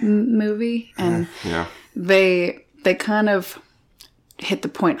family movie, and they kind of hit the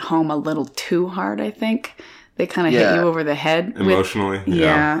point home a little too hard, I think. They kind of hit you over the head. Emotionally.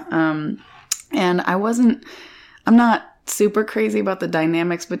 And I'm not super crazy about the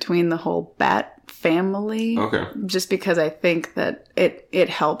dynamics between the whole Bat family. Okay. Just because I think that it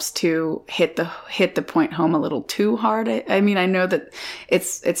helps to hit the point home a little too hard. I mean, I know that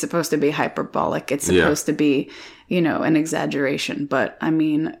it's supposed to be hyperbolic. It's supposed to be, you know, an exaggeration. But I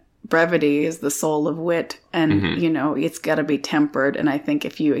mean, brevity is the soul of wit, and you know, it's got to be tempered. And I think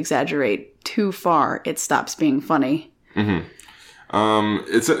if you exaggerate too far, it stops being funny.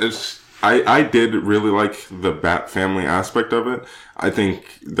 I did really like the Bat family aspect of it. I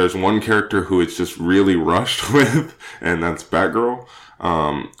think there's one character who it's just really rushed with, and that's Batgirl.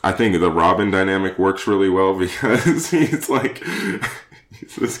 I think the Robin dynamic works really well because he's like,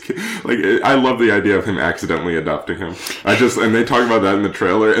 this kid, like, I love the idea of him accidentally adopting him. And they talk about that in the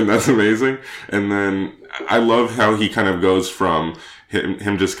trailer, and that's amazing. And then I love how he kind of goes from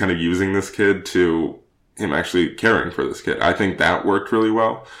him just kind of using this kid to him actually caring for this kid. I think that worked really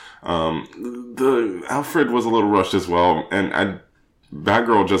well. The Alfred was a little rushed as well, and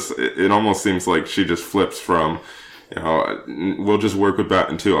Batgirl it almost seems like she just flips from we'll just work with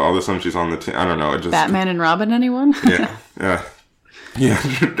Batman too. All of a sudden she's on the team. I don't know. It just Batman and Robin, anyone? yeah.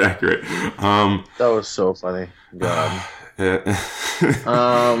 Accurate. That was so funny. God. And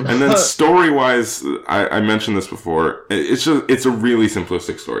then story-wise, I mentioned this before. It's a really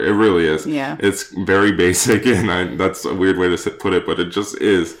simplistic story. It really is. Yeah. It's very basic, and that's a weird way to put it, but it just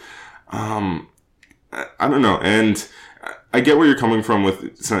is. I don't know, and I get where you're coming from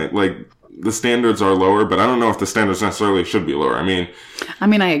with saying, like, the standards are lower, but I don't know if the standards necessarily should be lower. I mean,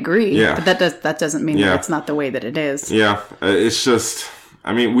 I agree. Yeah. But that doesn't mean that it's not the way that it is. Yeah. It's just,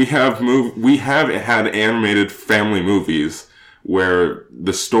 I mean, we have had animated family movies where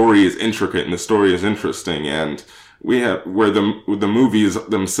the story is intricate and the story is interesting, and we have where the movies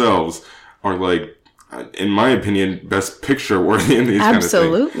themselves are, like, in my opinion, best picture worthy in these kind of things.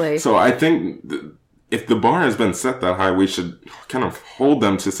 Absolutely. So I think if the bar has been set that high, we should kind of hold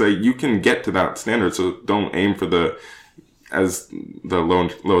them to say you can get to that standard. So don't aim for the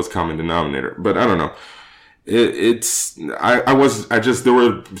lowest common denominator. But I don't know. There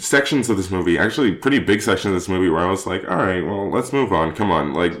were sections of this movie, actually pretty big sections of this movie, where I was like, all right, well, let's move on. Come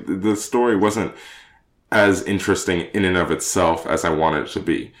on. Like, the story wasn't as interesting in and of itself as I wanted it to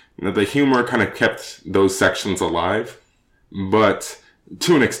be. The humor kind of kept those sections alive, but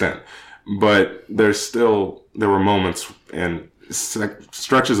to an extent. But there were moments and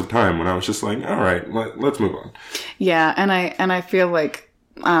stretches of time when I was just like, all right, let's move on. Yeah, and I feel like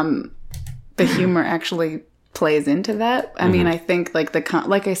the humor actually plays into that. I mean, I think like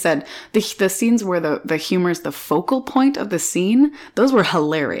like I said, the scenes where the humor is the focal point of the scene, those were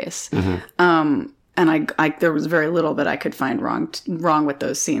hilarious. And I there was very little that I could find wrong with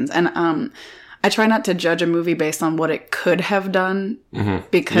those scenes. And I try not to judge a movie based on what it could have done,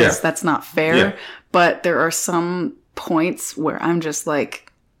 because that's not fair. Yeah. But there are some points where I'm just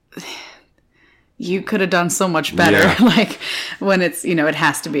like, you could have done so much better. Yeah. Like, when it's, it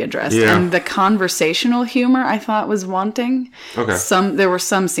has to be addressed. Yeah. And the conversational humor I thought was wanting. Okay. There were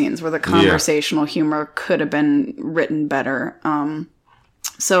some scenes where the conversational humor could have been written better.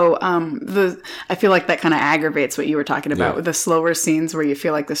 So I feel like that kind of aggravates what you were talking about with the slower scenes where you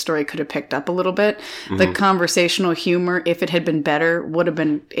feel like the story could have picked up a little bit. The conversational humor, if it had been better, would have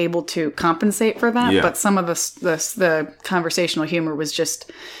been able to compensate for that. Yeah. But some of the conversational humor was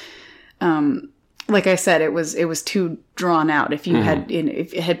just, like I said, it was too drawn out. If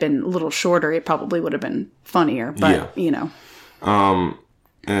if it had been a little shorter, it probably would have been funnier. But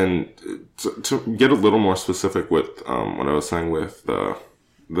and to get a little more specific with what I was saying with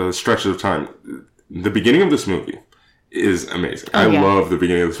the stretches of time, the beginning of this movie is amazing. I love the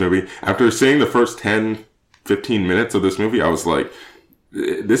beginning of this movie. After seeing the first 10, 15 minutes of this movie, I was like,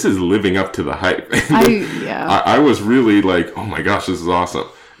 this is living up to the hype. I was really like, oh my gosh, this is awesome.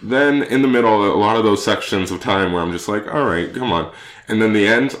 Then in the middle, a lot of those sections of time where I'm just like, all right, come on. And then the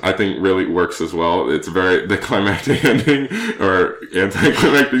end, I think, really works as well. It's the climactic ending, or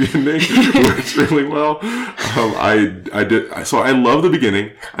anticlimactic ending, works really well. So I love the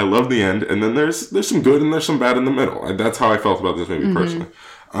beginning, I love the end, and then there's some good and there's some bad in the middle. And that's how I felt about this movie personally.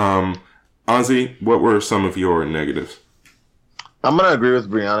 Ozzy, what were some of your negatives? I'm gonna agree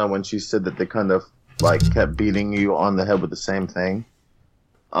with Brianna when she said that they kind of like kept beating you on the head with the same thing.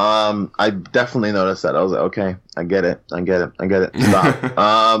 I definitely noticed that. I was like, okay, I get it. Stop.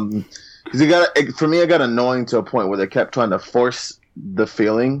 Because for me, it got annoying to a point where they kept trying to force the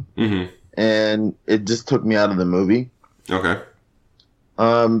feeling, and it just took me out of the movie. Okay.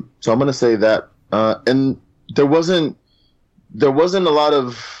 So I'm gonna say that, and there wasn't a lot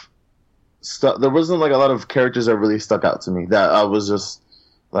of stuff. There wasn't like a lot of characters that really stuck out to me. That I was just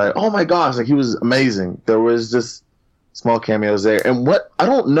like, oh my gosh, like he was amazing. There was just small cameos there. And I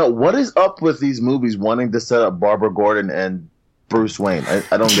don't know, what is up with these movies wanting to set up Barbara Gordon and Bruce Wayne?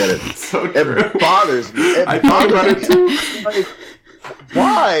 I don't get it. It bothers me. I thought about it too. Like,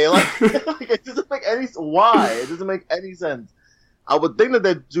 why? Like, it doesn't make any why? It doesn't make any sense. I would think that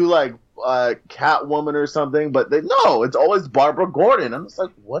they'd do like Catwoman or something, but no, it's always Barbara Gordon. I'm just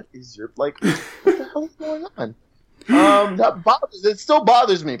like, what is your what the hell is going on? It still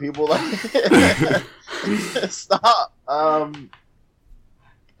bothers me, people. Like, stop.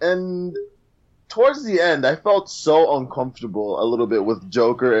 And towards the end, I felt so uncomfortable a little bit with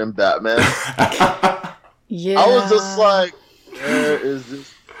Joker and Batman. Yeah, I was just like, where is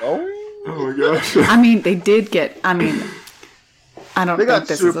this going? Oh my gosh. I mean, they did get. I mean, I don't know if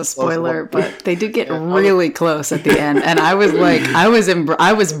this is a spoiler, but they did get really close at the end, and I was like, I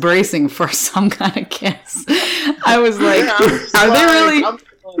was bracing for some kind of kiss. I was like, are they really?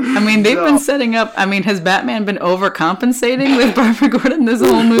 I mean, they've No. been setting up. I mean, has Batman been overcompensating with Barbara Gordon this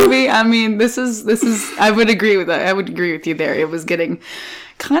whole movie? I mean, this is. I would agree with that. I would agree with you there. It was getting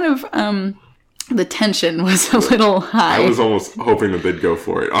kind of. The tension was a little high. I was almost hoping that they'd go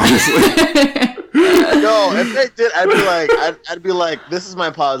for it, honestly. No, if they did, I'd be like, this is my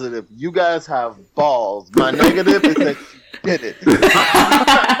positive. You guys have balls. My negative is that you did it.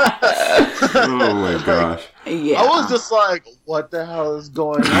 Oh my gosh. Yeah. I was just like, what the hell is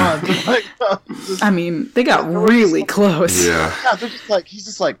going on? Like, I mean, they got really close. Yeah. they're just like, he's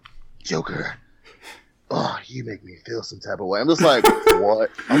just like, Joker. Oh, you make me feel some type of way. I'm just like, what?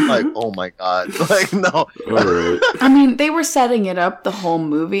 I'm like, oh my god. Like, no. All right. I mean, they were setting it up the whole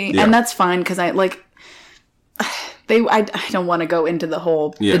movie, Yeah. and that's fine because I don't want to go into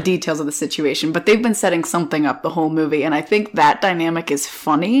the details of the situation, but they've been setting something up the whole movie, and I think that dynamic is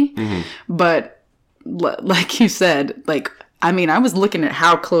funny. Mm-hmm. But like you said, I mean, I was looking at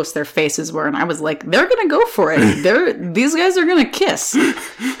how close their faces were, and I was like, they're gonna go for it. These guys are gonna kiss.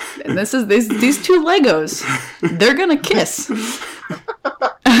 And this is these two Legos. They're gonna kiss.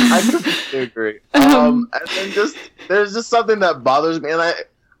 I completely agree. And then there's just something that bothers me, and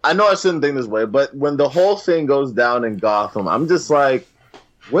I know I shouldn't think this way, but when the whole thing goes down in Gotham, I'm just like,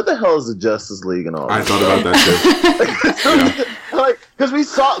 where the hell is the Justice League and all I this? thought about that too. Yeah. Like, because we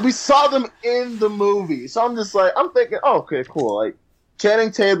saw them in the movie, so I'm just like, I'm thinking, oh, okay, cool. Like, Channing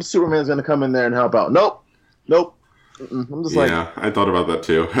Tatum, Superman's gonna come in there and help out. Nope. I'm just like, Yeah, I thought about that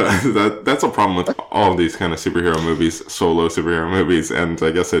too. That's a problem with all of these kind of superhero movies, solo superhero movies, and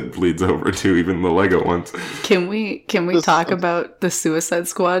I guess it bleeds over to even the Lego ones. Can we talk about the Suicide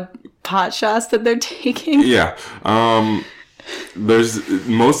Squad pot shots that they're taking? Yeah. There's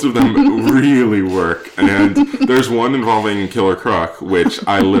most of them really work, and there's one involving Killer Croc, which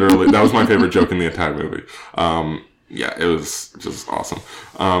that was my favorite joke in the entire movie. Yeah, it was just awesome.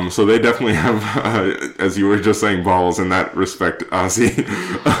 So they definitely have, as you were just saying, balls in that respect, Ozzy,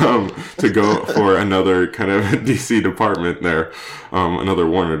 to go for another kind of DC department there, another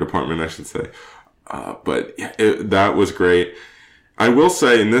Warner department, I should say. But yeah, that was great. I will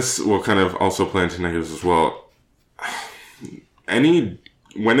say, and this will kind of also play into negatives as well.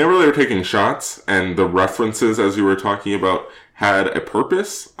 Whenever they were taking shots and the references, as you were talking about, had a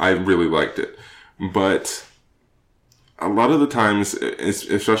purpose, I really liked it. But a lot of the times,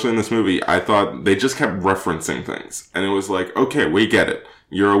 especially in this movie, I thought they just kept referencing things. And it was like, okay, we get it.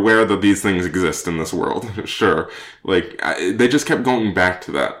 You're aware that these things exist in this world. Sure. They just kept going back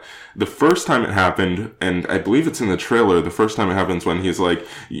to that. The first time it happened, and I believe it's in the trailer, the first time it happens when he's like,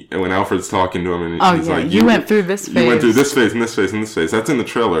 when Alfred's talking to him and he's like, you went through this phase. You went through this phase and this phase and this phase. That's in the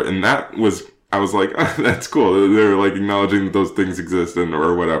trailer. And I was like, oh, that's cool. They're like acknowledging that those things exist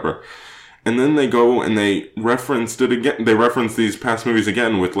or whatever. And then they go and they referenced it again. They referenced these past movies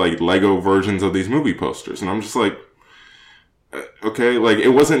again with like Lego versions of these movie posters. And I'm just like, okay, like it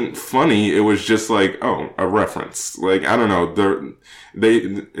wasn't funny. It was just like, oh, a reference. Like, I don't know.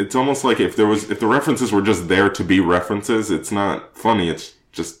 It's almost like if the references were just there to be references, it's not funny. It's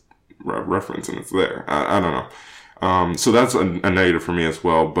just a reference and it's there. I don't know. So that's a negative for me as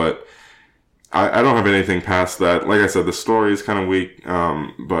well. But I don't have anything past that. Like I said, the story is kind of weak.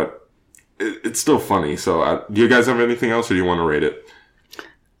 But it's still funny. So do you guys have anything else or do you want to rate it?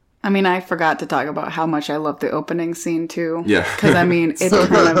 I mean, I forgot to talk about how much I love the opening scene too. Yeah. Because I mean,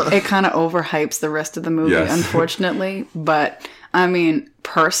 it kind of overhypes the rest of the movie, Yes. Unfortunately. But I mean,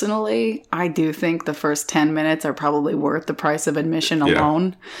 personally, I do think the first 10 minutes are probably worth the price of admission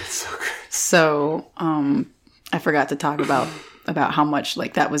alone. It's so good. So, I forgot to talk about how much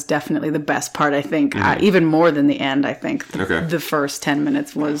like that was definitely the best part. I think even more than the end. I think the first 10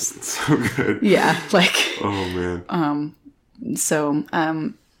 minutes was So good. yeah, like Oh man. so.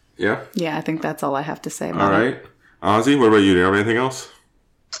 Yeah. I think that's all I have to say about All right. Ozzy, what about you? Do you have anything else?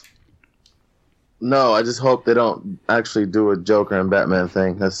 no, I just hope they don't actually do a Joker and Batman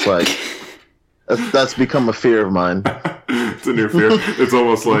thing. That's like, that's become a fear of mine. It's a new fear. It's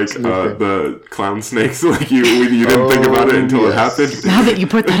almost like the clown snakes. Like you didn't think about it until it happened. Now that you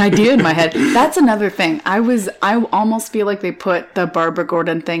put that idea in my head, that's another thing. I almost feel like they put the Barbara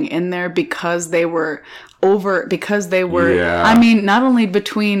Gordon thing in there because they were Yeah. I mean, not only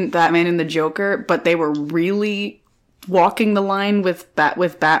between Batman and the Joker, but they were really walking the line with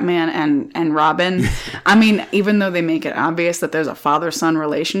Batman and Robin. I mean, even though they make it obvious that there's a father-son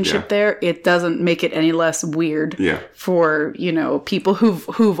relationship there, it doesn't make it any less weird for, people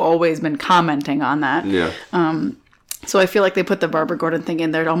who've always been commenting on that. Yeah. So I feel like they put the Barbara Gordon thing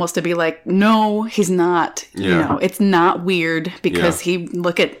in there almost to be like, no, he's not. Yeah. You know, it's not weird because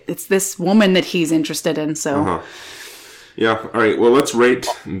it's this woman that he's interested in. So Yeah. All right. Well, let's rate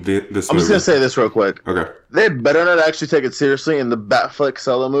this movie. I'm just gonna say this real quick. Okay. They better not actually take it seriously in the Batfleck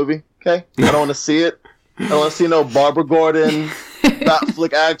solo movie. Okay, I don't want to see it. I don't want to see no Barbara Gordon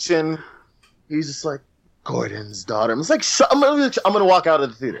Batfleck action. He's just like Gordon's daughter. I'm just like, I'm gonna walk out of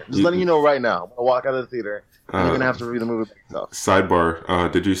the theater. Just letting you know right now. I'm gonna walk out of the theater. And you're gonna have to read the movie by yourself.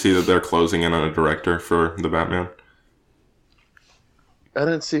 Sidebar: did you see that they're closing in on a director for the Batman? I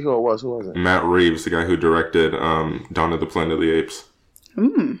didn't see who it was. Who was it? Matt Reeves, the guy who directed Dawn of the Planet of the Apes.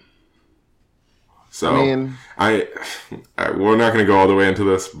 So I mean, we're not going to go all the way into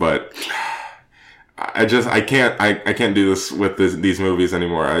this, but I can't do this with these movies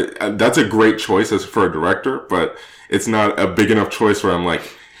anymore. That's a great choice as for a director, but it's not a big enough choice where I'm like,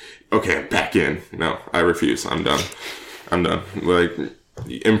 okay, I'm back in. No, I refuse. I'm done. Like,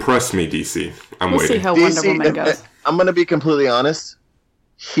 impress me, DC. we'll waiting. see how Wonder Woman goes. I'm gonna be completely honest.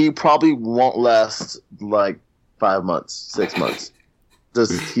 He probably won't last like 5 months, 6 months.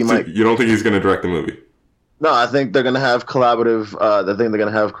 He might. You don't think he's going to direct the movie? No, I think they're gonna have collaborative. I think they're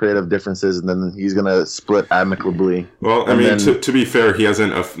gonna have creative differences, and then he's gonna split amicably. Well, I mean, to be fair, he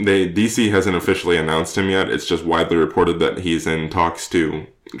hasn't. DC hasn't officially announced him yet. It's just widely reported that he's in talks to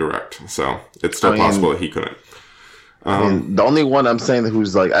direct. So it's still possible that he couldn't. The only one I'm saying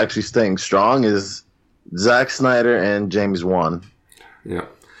who's like actually staying strong is Zack Snyder and James Wan. Yeah.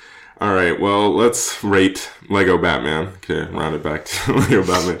 All right. Well, let's rate Lego Batman. Okay, round it back to Lego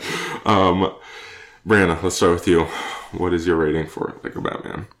Batman. Brianna, let's start with you. What is your rating for Lego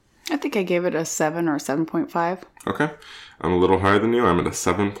Batman? I think I gave it a 7 or 7.5. Okay. I'm a little higher than you. I'm at a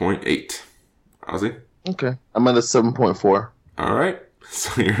 7.8. Ozzy? Okay. I'm at a 7.4. All right.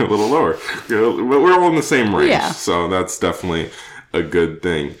 So you're a little lower. But we're all in the same range. Yeah. So that's definitely a good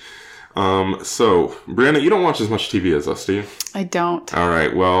thing. So, Brianna, you don't watch as much TV as us, do you? I don't. All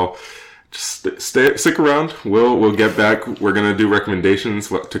right. Well, just stick around. We'll get back. We're gonna do recommendations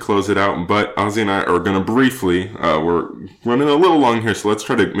to close it out. But Ozzy and I are gonna briefly. We're running a little long here, so let's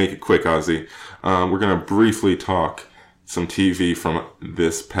try to make it quick, Ozzy. We're gonna briefly talk some TV from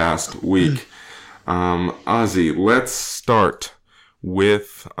this past week. Ozzy, let's start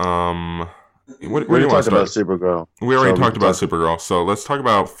with What do you want to start? About Supergirl. We already talked about Supergirl, so let's talk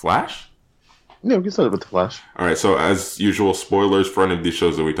about Flash. Yeah, we can start with the Flash. All right, so as usual, spoilers for any of these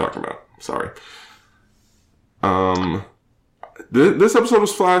shows that we talk about. Sorry. This episode of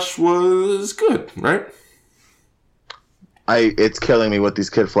Flash was good, right? It's killing me with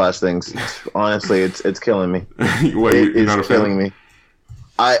these Kid Flash things. Honestly, it's killing me. It's killing me.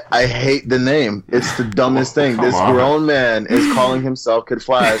 I hate the name. It's the dumbest thing. This grown man is calling himself Kid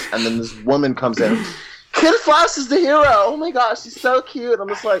Flash, and then this woman comes in. Kid Flash is the hero. Oh my gosh, he's so cute. I'm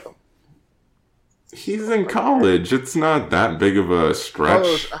just like, he's in college. It's not that big of a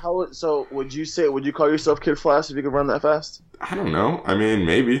stretch. So would you call yourself Kid Flash if you could run that fast? I don't know. I mean,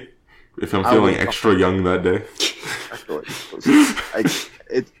 maybe if I'm feeling extra young that day. I feel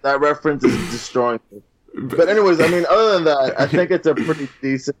like that reference is destroying me. But anyways, I mean, other than that, I think it's a pretty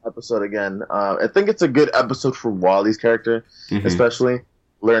decent episode again. I think it's a good episode for Wally's character, especially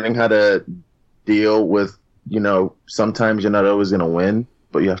learning how to deal with, sometimes you're not always going to win,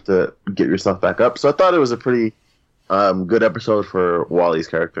 but you have to get yourself back up. So I thought it was a pretty good episode for Wally's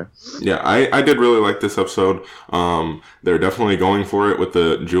character. Yeah, I did really like this episode. They're definitely going for it with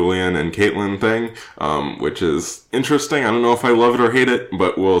the Julian and Caitlin thing, which is interesting. I don't know if I love it or hate it,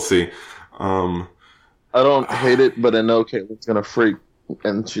 but we'll see. I don't hate it, but I know Caitlin's going to freak,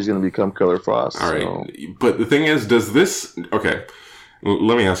 and she's going to become Killer Frost. All right. So. But the thing is, does this... Okay,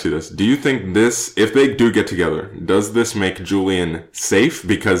 let me ask you this. Do you think this, if they do get together, does this make Julian safe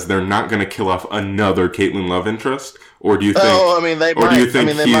because they're not going to kill off another Caitlin love interest? Or do you think... Oh, I mean, they might. Or do you think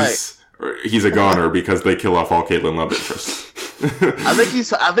he's a goner because they kill off all Caitlin love interests? I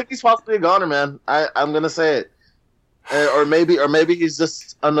think he's possibly a goner, man. I'm going to say it. Or maybe he's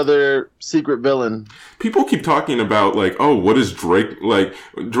just another secret villain. People keep talking about, like, oh, what is Drake... Like,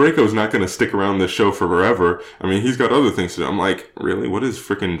 Draco's not going to stick around this show forever. I mean, he's got other things to do. I'm like, really? What is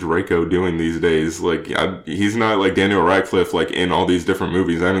freaking Draco doing these days? Like, he's not like Daniel Radcliffe, like, in all these different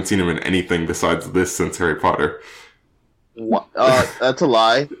movies. I haven't seen him in anything besides this since Harry Potter. That's a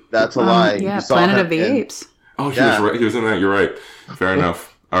lie. That's a lie. Yeah, Planet of the Apes. Oh, he was right. He was in that. You're right. Fair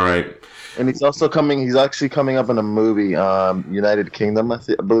enough. All right. And he's actually coming up in a movie, United Kingdom, I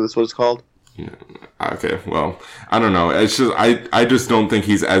believe that's what it's called. Yeah. Okay, well, I don't know. It's just, I just don't think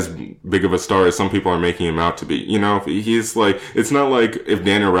he's as big of a star as some people are making him out to be. He's like, it's not like if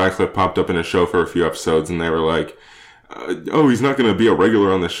Daniel Radcliffe popped up in a show for a few episodes and they were like, oh, he's not going to be a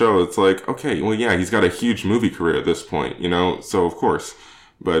regular on the show. It's like, okay, well, yeah, he's got a huge movie career at this point, you know, so of course.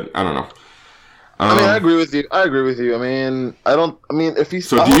 But I don't know. I mean, I agree with you. I mean, if he's...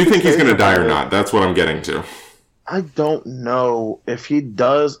 So do you think he's going to die or not? That's what I'm getting to. I don't know. If he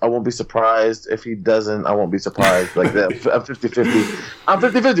does, I won't be surprised. If he doesn't, I won't be surprised. Like that, I'm 50-50. I'm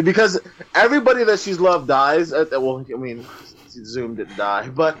 50-50 because everybody that she's loved dies. Well, I mean, Zoom didn't die,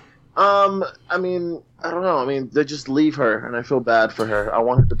 but I mean, I don't know. I mean, they just leave her, and I feel bad for her. I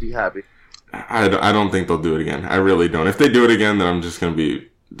want her to be happy. I don't think they'll do it again. I really don't. If they do it again, then I'm just going to be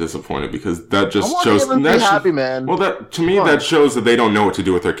disappointed because that just shows. I want to be happy, man. Well, that shows that they don't know what to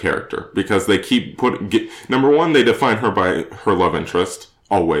do with their character because they keep number one, they define her by her love interest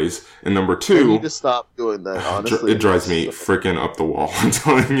always, and number two, they need to stop doing that. Honestly, it drives me freaking up the wall. I'm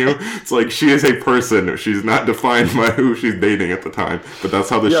telling you, it's like she is a person. She's not defined by who she's dating at the time, but that's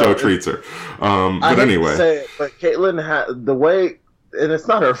how the show treats her. But anyway, to say it, but Caitlyn had the way, and it's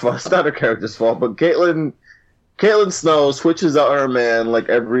not her fault. It's not her character's fault, but Caitlyn Snow switches out her man like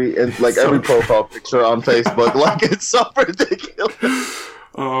every profile picture on Facebook. Like it's so ridiculous.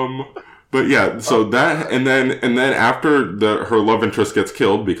 But yeah, so that and then after her love interest gets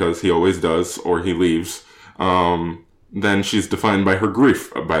killed because he always does or he leaves, then she's defined by her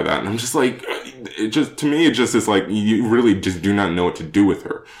grief by that. And I'm just like, to me it just is like you really just do not know what to do with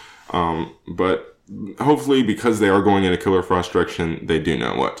her. But hopefully because they are going in a Killer Frost direction, they do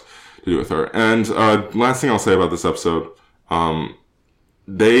know what to do with her. And last thing I'll say about this episode, I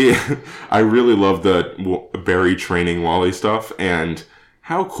really love the Barry training Wally stuff, and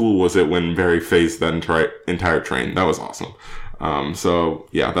how cool was it when Barry phased that entire train? That was awesome. So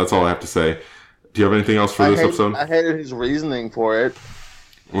yeah, that's all I have to say. Do you have anything else for this episode? I hated his reasoning for it.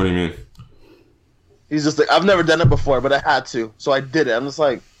 What do you mean? He's just like, I've never done it before, but I had to, so I did it. I'm just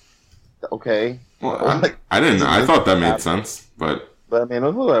like, okay. Well, I didn't. I thought that made sense, but I mean,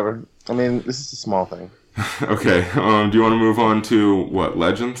 whatever. I mean, this is a small thing. Okay. Do you want to move on to what,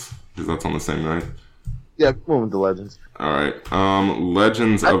 Legends? Because that's on the same night. Yeah, moving to Legends. All right.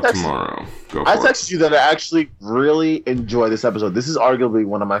 Legends of Tomorrow. Go for it. I texted you that I actually really enjoy this episode. This is arguably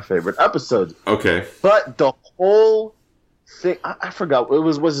one of my favorite episodes. Okay. But the whole thing, I forgot.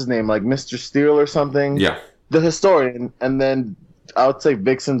 What's his name? Like Mr. Steele or something? Yeah. The historian, and then I would say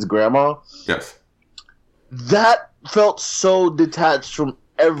Vixen's grandma. Yes. That felt so detached from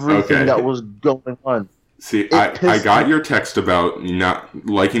everything that was going on. See, I got your text about not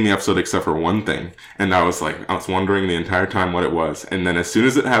liking the episode except for one thing, and I was wondering the entire time what it was. And then as soon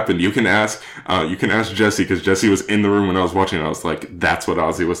as it happened, you can ask Jesse, because Jesse was in the room when I was watching it. I was like, that's what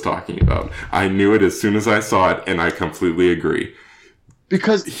Ozzy was talking about. I knew it as soon as I saw it, and I completely agree.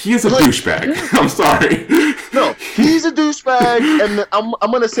 Because he is a douchebag. I'm sorry. No, he's a douchebag, and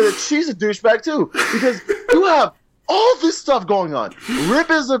I'm gonna say that she's a douchebag too. Because you have all this stuff going on. Rip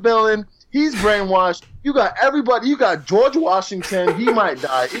is a villain. He's brainwashed. You got everybody. You got George Washington. He might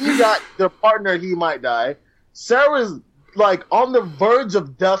die. And you got their partner. He might die. Sarah's like on the verge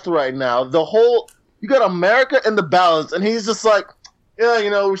of death right now. You got America in the balance, and he's just like, yeah,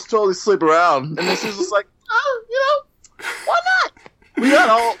 we should totally sleep around. And then she's just like, why not? We got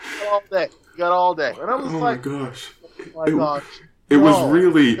all day. We got all day. And I'm just like, gosh. Oh my gosh. It was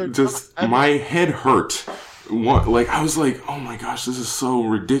really just my head hurt. I was like, oh my gosh, this is so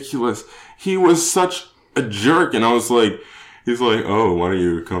ridiculous. He was such a jerk, and I was like, he's like, oh, why don't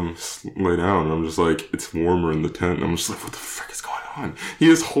you come lay down? And I'm just like, it's warmer in the tent. And I'm just like, what the frick is going on? He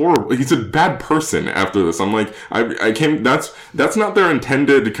is horrible. He's a bad person after this. I'm like, that's not their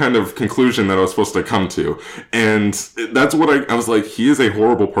intended kind of conclusion that I was supposed to come to. And that's what I was like, he is a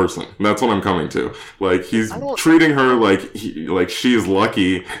horrible person. That's what I'm coming to. Like, he's treating her like she is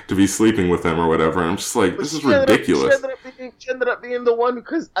lucky to be sleeping with him or whatever. And I'm just like, this is ridiculous. She ended up being the one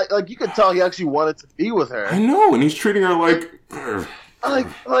because, you could tell he actually wanted to be with her. I know, and he's treating her like...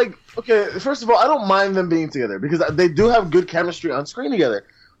 Okay, first of all, I don't mind them being together because they do have good chemistry on screen together.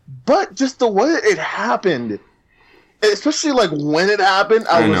 But just the way it happened, especially when it happened,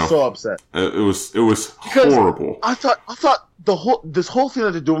 I was so upset. It was horrible. I thought this whole thing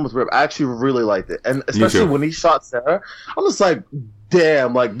that they're doing with Rip, I actually really liked it, and especially when he shot Sarah, I'm just like,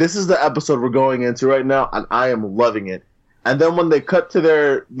 damn, this is the episode we're going into right now, and I am loving it. And then when they cut to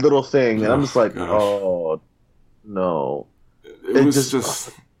their little thing, and I'm just like, oh no. It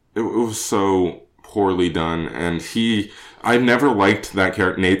was so poorly done, and I never liked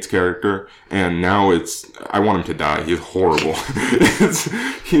that Nate's character, and now I want him to die. He's horrible.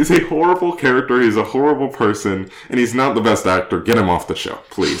 He's a horrible character, he's a horrible person, and he's not the best actor. Get him off the show,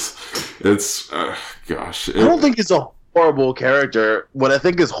 please. Gosh. I don't think he's a horrible character. What I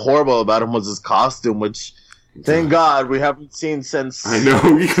think is horrible about him was his costume, which Thank God we haven't seen since. I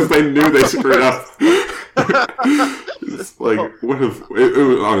know, because they knew they screwed up. It's like, what if it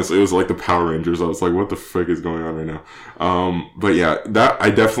was, honestly, it was like the Power Rangers. I was like, what the frick is going on right now? But yeah, that I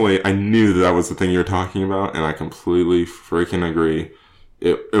knew that was the thing you're talking about, and I completely freaking agree.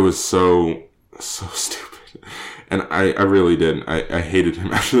 It was so stupid. And I really did. I hated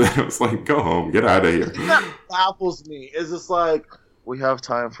him after that. I was like, go home, get out of here. That baffles me. It's just like, we have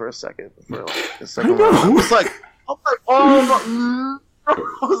time for a second. For like a I second know. I'm like, oh my,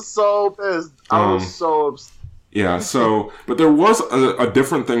 I was so pissed. I was so upset. Yeah, so, but there was a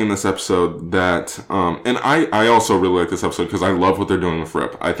different thing in this episode that, and I also really like this episode because I love what they're doing with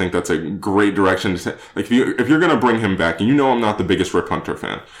Rip. I think that's a great direction to take. Like, if you're going to bring him back, and you know I'm not the biggest Rip Hunter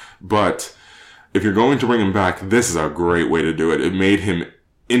fan, but if you're going to bring him back, this is a great way to do it. It made him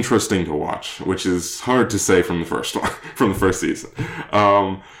interesting to watch, which is hard to say from the first one, from the first season.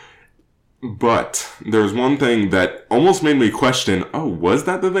 But there's one thing that almost made me question, was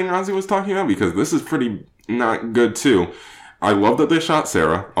that the thing Ozzy was talking about? Because this is pretty not good too. I love that they shot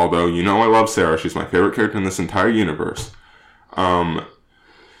Sarah, although you know I love Sarah. She's my favorite character in this entire universe. But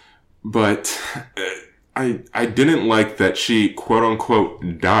I didn't like that she quote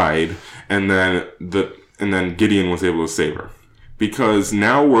unquote died and then Gideon was able to save her. Because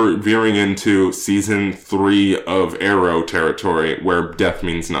now we're veering into season 3 of Arrow territory where death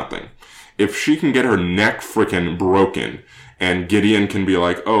means nothing. If she can get her neck freaking broken and Gideon can be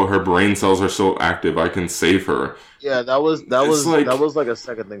like, oh, her brain cells are still active, I can save her. Yeah, that was like a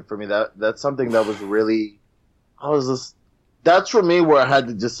second thing for me. That's something that was really, that's for me where I had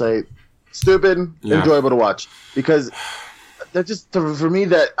to just say, stupid, enjoyable to watch, because that just for me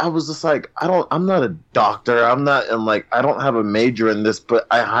that I was just like, I'm not a doctor, I'm not, and like I don't have a major in this, but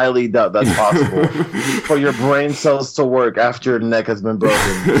I highly doubt that's possible for your brain cells to work after your neck has been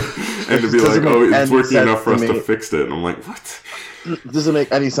broken. And to be like, it's working enough for us to fix it. And I'm like, what? It doesn't make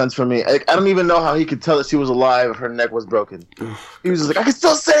any sense for me. I don't even know how he could tell that she was alive if her neck was broken. He was just like, I can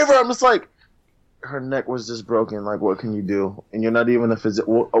still save her. I'm just like, her neck was just broken. Like, what can you do? And you're not even a physician.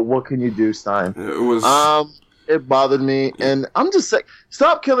 What can you do, Stein? It was... It bothered me. And I'm just saying,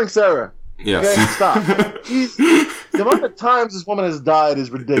 stop killing Sarah. Yes. Okay? Stop. The amount of times this woman has died is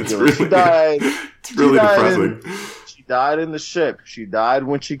ridiculous. It's really depressing. She died in the ship. She died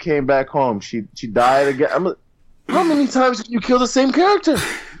when she came back home. She died again. How many times can you kill the same character?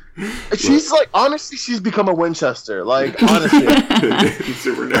 She's like, honestly, she's become a Winchester. Like, honestly.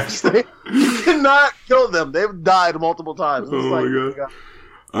 Supernatural. You cannot kill them. They've died multiple times. Oh my God.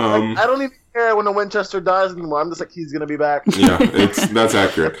 Like, I don't even care when a Winchester dies anymore. I'm just like, he's going to be back. Yeah, that's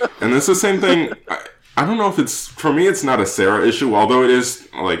accurate. And it's the same thing. I don't know if for me, it's not a Sarah issue, although it is,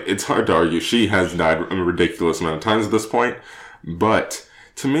 like, it's hard to argue. She has died a ridiculous amount of times at this point. But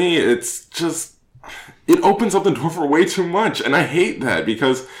to me, it's just, it opens up the door for way too much. And I hate that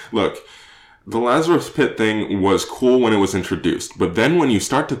because, look, the Lazarus Pit thing was cool when it was introduced. But then when you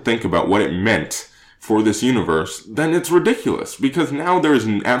start to think about what it meant for this universe, then it's ridiculous. Because now there's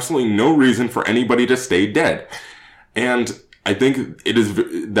absolutely no reason for anybody to stay dead. And I think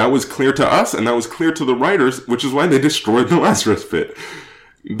that was clear to us, and that was clear to the writers, which is why they destroyed the Lazarus Pit.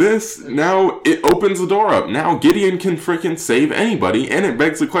 Now, it opens the door up. Now Gideon can freaking save anybody, and it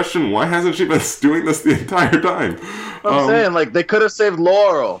begs the question, why hasn't she been doing this the entire time? I'm saying, like, they could have saved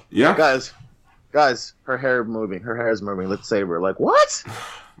Laurel. Yeah. Guys, her hair is moving, let's save her. Like, what?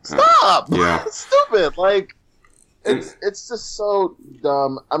 Stop! Yeah. It's stupid. Like, it's just so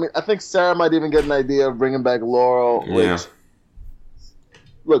dumb. I mean, I think Sarah might even get an idea of bringing back Laurel, which... Yeah.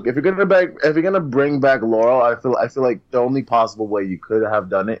 Look, if you're gonna bring back Laurel, I feel like the only possible way you could have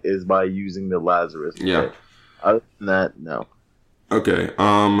done it is by using the Lazarus. Yeah. Other than that, no. Okay.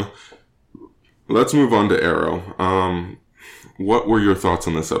 Let's move on to Arrow. What were your thoughts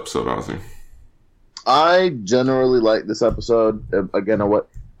on this episode, Ozzy? I generally liked this episode. Again,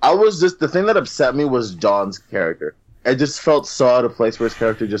 the thing that upset me was John's character. I just felt so out of place for his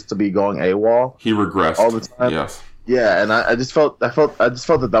character just to be going AWOL. He regressed all the time. Yes. Yeah, and I just felt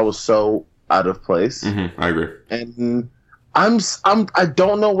that was so out of place. Mm-hmm, I agree. And I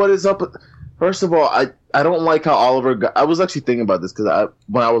don't know what is up with. First of all, I don't like how Oliver got. I was actually thinking about this because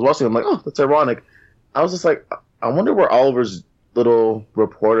when I was watching, I'm like, oh, that's ironic. I was just like, I wonder where Oliver's little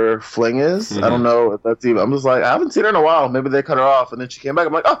reporter fling is. Mm-hmm. I don't know if that's even. I'm just like, I haven't seen her in a while. Maybe they cut her off, and then she came back.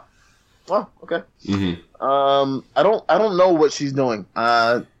 I'm like, oh, well, okay. Mm-hmm. I don't know what she's doing.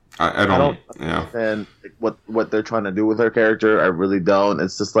 I don't understand what they're trying to do with her character. I really don't.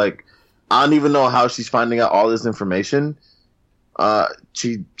 It's just like, I don't even know how she's finding out all this information.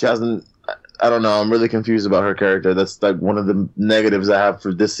 She hasn't. I don't know. I'm really confused about her character. That's like one of the negatives I have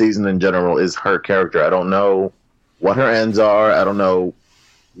for this season in general is her character. I don't know what her ends are. I don't know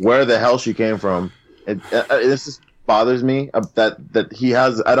where the hell she came from. This just bothers me that he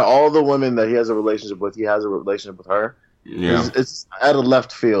has, out of all the women that he has a relationship with, he has a relationship with her. Yeah. It's out of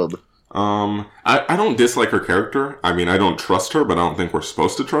left field. I don't dislike her character. I mean, I don't trust her, but I don't think we're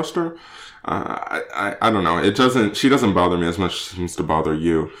supposed to trust her. I don't know. She doesn't bother me as much as she seems to bother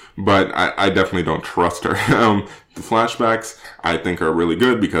you, but I definitely don't trust her. The flashbacks I think are really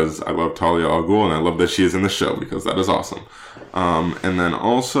good because I love Talia al Ghul and I love that she is in the show because that is awesome. And then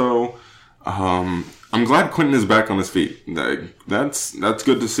also, I'm glad Quentin is back on his feet. That's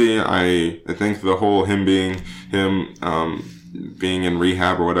good to see. I think the whole him being in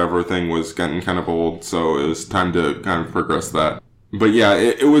rehab or whatever thing was getting kind of old, so it was time to kind of progress that. But yeah,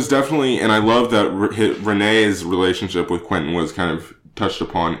 it was definitely, and I love that Renee's relationship with Quentin was kind of touched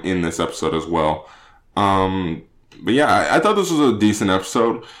upon in this episode as well. But yeah, I thought this was a decent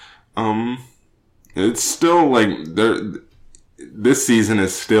episode. It's still like this season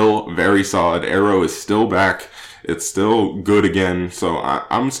is still very solid. Arrow is still back. It's still good again. So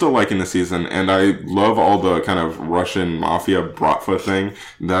I'm still liking the season, and I love all the kind of Russian mafia bratva thing.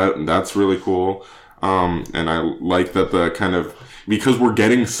 That's really cool. And I like that the kind of, because we're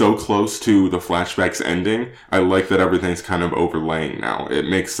getting so close to the flashbacks ending, I like that everything's kind of overlaying now. It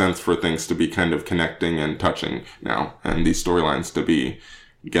makes sense for things to be kind of connecting and touching now, and these storylines to be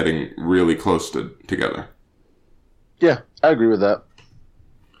getting really close together. Yeah, I agree with that.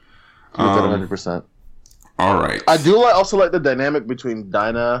 100%. All right. I do also like the dynamic between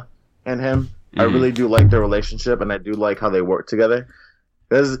Dinah and him. I really do like their relationship, and I do like how they work together.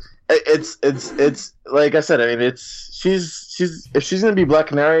 Because it's like I said. I mean, she's if she's gonna be Black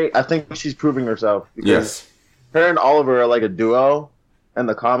Canary, I think she's proving herself. Yes. Her and Oliver are like a duo in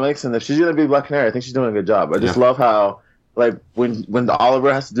the comics, and if she's gonna be Black Canary, I think she's doing a good job. I just love how, like, when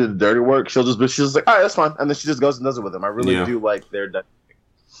Oliver has to do the dirty work, she's just like, all right, that's fine, and then she just goes and does it with him. I really do like their dynamic.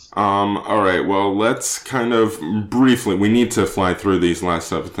 All right, well, let's kind of briefly, we need to fly through these last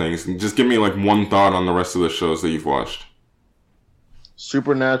set of things. Just give me like one thought on the rest of the shows that you've watched.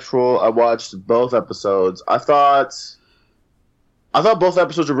 Supernatural, I watched both episodes. I thought both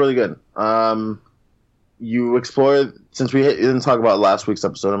episodes were really good. You explored, since we didn't talk about last week's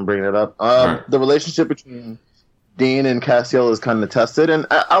episode, I'm bringing it up. Right. The relationship between Dean and Castiel is kind of tested, and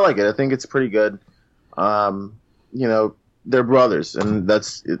I like it. I think it's pretty good. They're brothers, and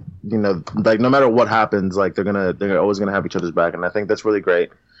that's it, like no matter what happens, like they're always gonna have each other's back, and I think that's really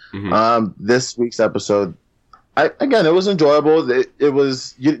great. Mm-hmm. This week's episode, it was enjoyable. It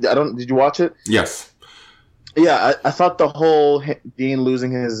was. Did you watch it? Yes. Yeah, I thought the whole Dean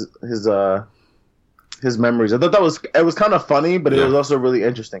losing his memories. I thought it was kind of funny, but it was also really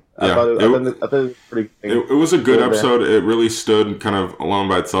interesting. I thought it was pretty. It was a good episode. It really stood kind of alone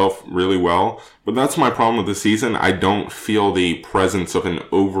by itself really well. But that's my problem with the season. I don't feel the presence of an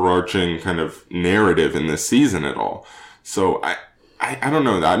overarching kind of narrative in this season at all. So I don't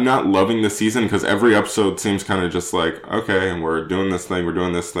know. I'm not loving the season because every episode seems kind of just like, okay, we're doing this thing.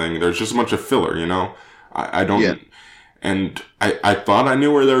 There's just a bunch of filler, I don't. Yeah. And I thought I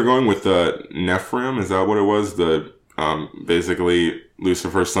knew where they were going with the Nephilim. Is that what it was? The basically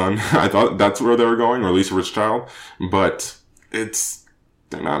Lucifer's son. I thought that's where they were going, or Lucifer's child. But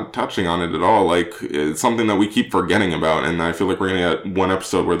they're not touching on it at all. Like, it's something that we keep forgetting about. And I feel like we're going to get one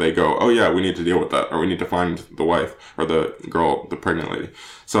episode where they go, oh yeah, we need to deal with that. Or we need to find the wife or the girl, the pregnant lady.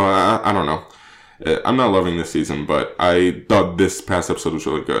 So I don't know. I'm not loving this season, but I thought this past episode was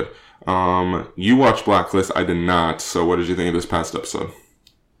really good. You watched Blacklist. I did not. So what did you think of this past episode?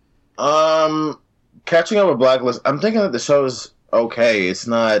 Catching up with Blacklist, I'm thinking that the show is okay. It's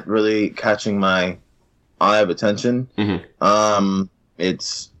not really catching my eye of attention. Mm-hmm.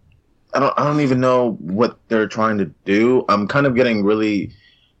 I don't even know what they're trying to do. I'm kind of getting really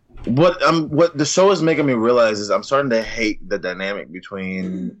what the show is making me realize is I'm starting to hate the dynamic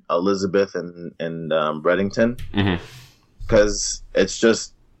between Elizabeth and Reddington, because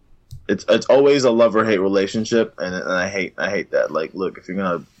it's always a love or hate relationship, and I hate that. Like, look, if you're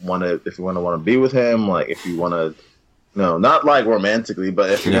gonna want to be with him, like if you want to, no, not like romantically, but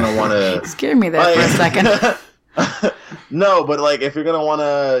if you're gonna want to, scared me there for a second. No, but like if you're gonna want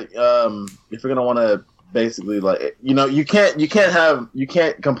to basically, like, you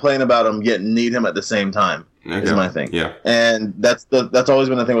can't complain about him yet need him at the same time. Okay. Is my thing. Yeah, and that's always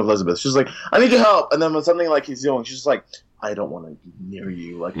been the thing with Elizabeth. She's like, I need your help, and then when something like he's doing, she's just like, I don't want to be near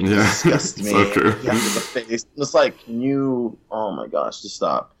you. Like, you disgust me. So true. You have to the face. It's like, oh my gosh, just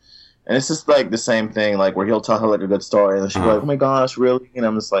stop. And it's just like the same thing, like where he'll tell her like a good story, and she'll be like, oh my gosh, really? And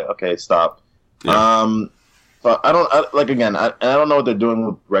I'm just like, okay, stop. Yeah. But I don't know what they're doing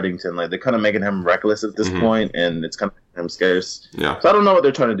with Reddington. Like, they're kind of making him reckless at this point, and it's kind of making him scarce. Yeah. So I don't know what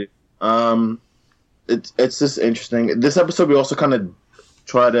they're trying to do. It's just interesting. This episode, we also kind of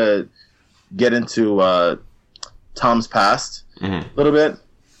try to get into Tom's past a little bit,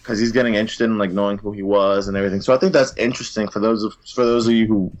 because he's getting interested in like knowing who he was and everything. So I think that's interesting for those of you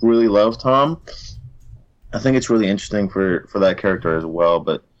who really love Tom. I think it's really interesting for that character as well.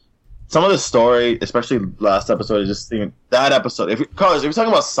 But some of the story, especially last episode, I just think that episode. If you're talking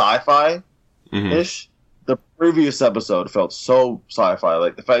about sci-fi ish, the previous episode felt so sci-fi.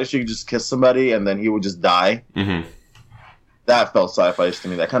 Like the fact that she could just kiss somebody and then he would just die. That felt sci-fi ish to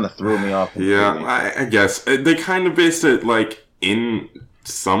me. That kind of threw me off. Yeah, I guess they kind of based it like in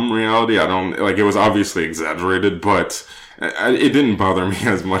some reality. I don't like. It was obviously exaggerated, but it didn't bother me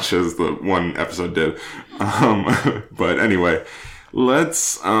as much as the one episode did. But anyway.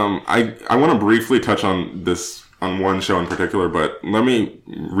 Let's, I want to briefly touch on one show in particular, but let me,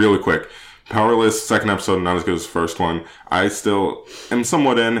 really quick. Powerless, second episode, not as good as the first one. I still am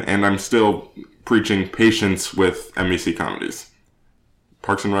somewhat in, and I'm still preaching patience with NBC comedies.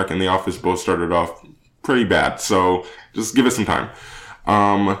 Parks and Rec and The Office both started off pretty bad, so just give it some time.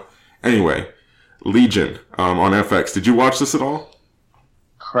 Anyway, Legion, on FX. Did you watch this at all?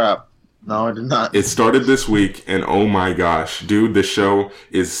 Crap. No, I did not. It started this week, and oh my gosh, dude, this show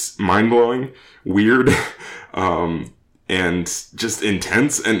is mind-blowing, weird, and just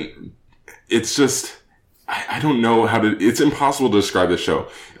intense, and it's just, I don't know it's impossible to describe this show.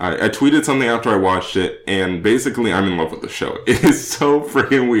 I tweeted something after I watched it, and basically I'm in love with the show. It is so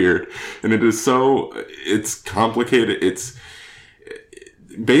freaking weird, and it's complicated, it's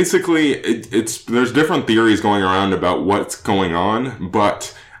there's different theories going around about what's going on,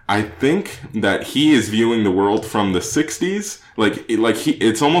 but I think that he is viewing the world from the 60s.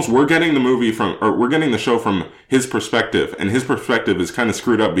 It's almost, we're getting the show from his perspective, and his perspective is kind of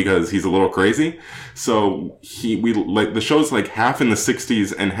screwed up because he's a little crazy. So the show's like half in the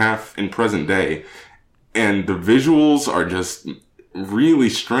 60s and half in present day. And the visuals are just really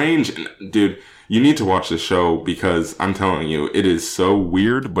strange. And dude, you need to watch this show because I'm telling you, it is so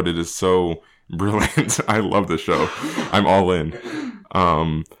weird, but it is so brilliant. I love this show. I'm all in.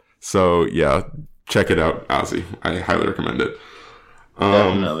 So yeah, check it out, Ozzy. I highly recommend it.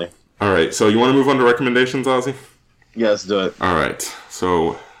 Definitely. All right, so you want to move on to recommendations, Ozzy? Yeah, let's do it. All right,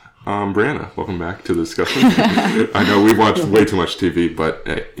 so Brianna, welcome back to the discussion. I know we watched way too much TV, but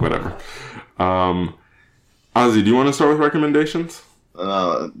hey, whatever. Ozzy, do you want to start with recommendations?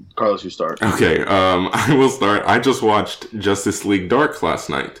 Carlos, you start. Okay, I will start. I just watched Justice League Dark last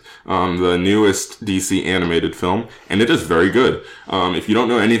night, the newest DC animated film, and it is very good. If you don't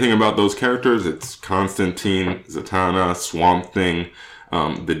know anything about those characters, it's Constantine, Zatanna, Swamp Thing,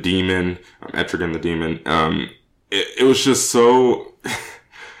 the Demon, Etrigan the Demon. It was just so...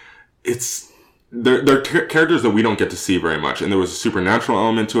 They're characters that we don't get to see very much, and there was a supernatural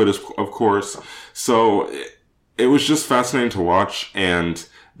element to it, of course. So... It was just fascinating to watch, and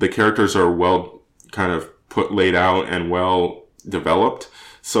the characters are well kind of laid out and well developed.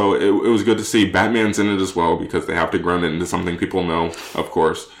 So it was good to see. Batman's in it as well because they have to ground it into something people know, of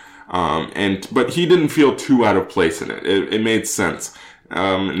course. But he didn't feel too out of place in it. It made sense.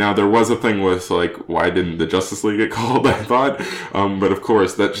 Now there was a thing with like, why didn't the Justice League get called? I thought, but of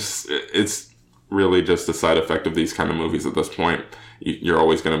course it's really just a side effect of these kind of movies at this point. You're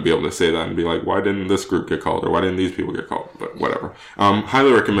always going to be able to say that and be like, why didn't this group get called? Or why didn't these people get called? But whatever.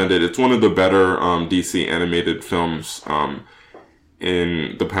 Highly recommend it. It's one of the better DC animated films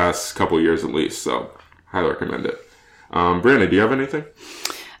in the past couple years at least. So, highly recommend it. Brianna, do you have anything?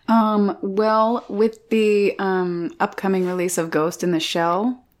 Well, with the upcoming release of Ghost in the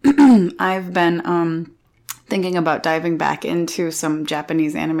Shell, I've been thinking about diving back into some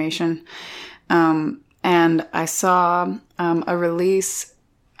Japanese animation. And I saw a release.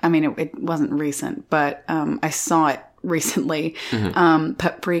 I mean, it wasn't recent, but I saw it recently.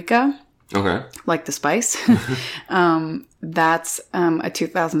 Paprika. Okay. Like the spice. That's a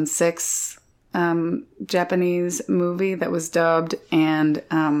 2006 Japanese movie that was dubbed,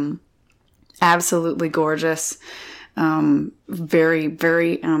 and absolutely gorgeous. Very,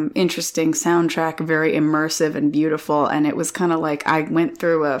 very interesting soundtrack, very immersive and beautiful. And it was kind of like I went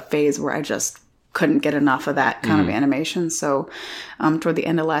through a phase where I just couldn't get enough of that kind of animation. So toward the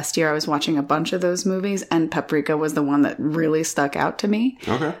end of last year, I was watching a bunch of those movies, and Paprika was the one that really stuck out to me.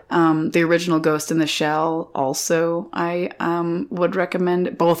 Okay. The original Ghost in the Shell also I would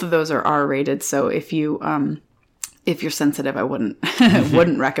recommend. Both of those are R-rated, so if you're sensitive, I wouldn't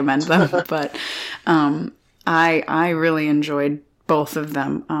recommend them. But I really enjoyed both of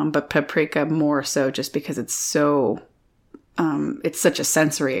them, but Paprika more so just because it's so... it's such a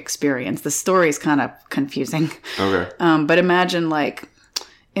sensory experience. The story is kind of confusing. Okay. But imagine like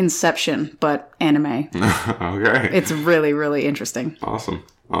Inception, but anime. Okay. It's really, really interesting. Awesome.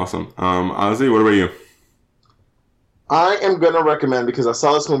 Ozzy, what about you? I am going to recommend, because I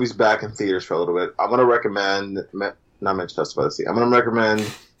saw this movie's back in theaters for a little bit, I'm going to recommend, not Manchester by the Sea, I'm going to recommend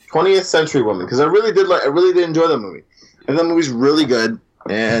 20th Century Woman, because I really did enjoy that movie. And that movie's really good,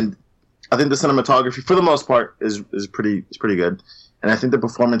 and I think the cinematography, for the most part, is pretty good. And I think the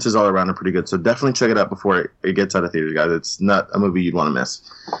performances all around are pretty good. So definitely check it out before it gets out of theaters, guys. It's not a movie you'd want to miss.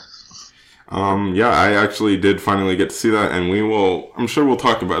 Yeah, I actually did finally get to see that, and I'm sure we'll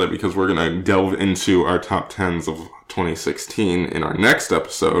talk about it because we're going to delve into our top 10s of 2016 in our next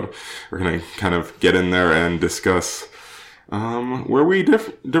episode. We're going to kind of get in there and discuss where we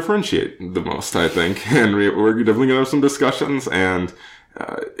differentiate the most, I think. And we're definitely going to have some discussions, and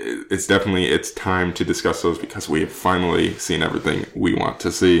it's time to discuss those because we have finally seen everything we want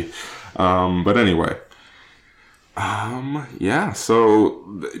to see. But anyway. Yeah, so,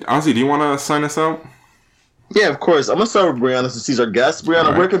 Ozzy, do you want to sign us out? Yeah, of course. I'm going to start with Brianna since she's our guest.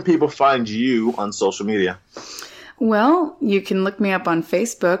 Brianna, where can people find you on social media? Well, you can look me up on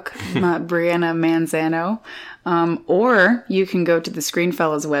Facebook, Brianna Manzano, or you can go to the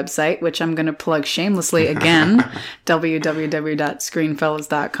Screenfellas website, which I'm going to plug shamelessly again,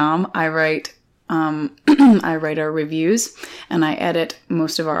 www.screenfellas.com. I write our reviews, and I edit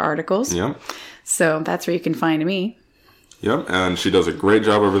most of our articles. Yep. So that's where you can find me. Yep, and she does a great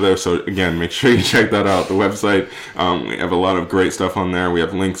job over there. So again, make sure you check that out. The website, we have a lot of great stuff on there. We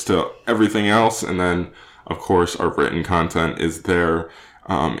have links to everything else, and then of course our written content is there,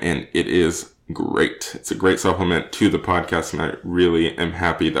 and it is great. It's a great supplement to the podcast, and I really am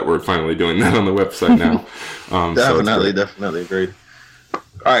happy that we're finally doing that on the website now. Definitely agreed.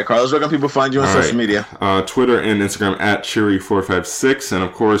 All right, Carlos, where can people find you on social media? Twitter and Instagram at Cheery456. And,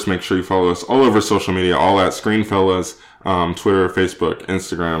 of course, make sure you follow us all over social media, all at Screenfellas, Twitter, Facebook,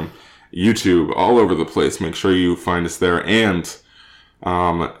 Instagram, YouTube, all over the place. Make sure you find us there. And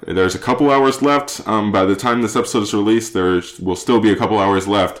there's a couple hours left. By the time this episode is released, there will still be a couple hours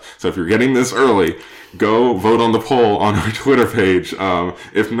left. So if you're getting this early, go vote on the poll on our Twitter page.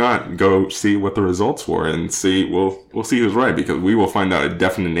 If not, go see what the results were and see. We'll see who's right, because we will find out a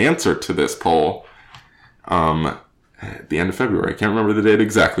definite answer to this poll at the end of February. I can't remember the date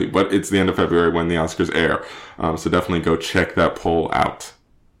exactly, but it's the end of February when the Oscars air. So definitely go check that poll out.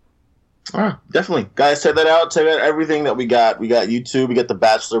 All right, definitely, guys, check that out. Check out everything that we got. We got YouTube. We got The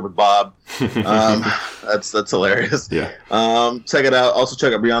Bachelor with Bob. That's hilarious. Yeah. Check it out. Also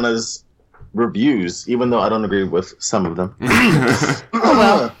check out Brianna's reviews, even though I don't agree with some of them.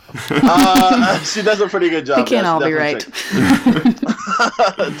 Well, she does a pretty good job. We can't all be right.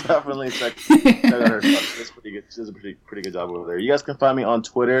 Definitely check out her stuff. She does pretty good. She does a pretty good job over there. You guys can find me on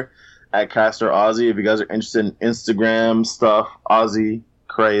Twitter at Caster Ozzy. If you guys are interested in Instagram stuff, Ozzy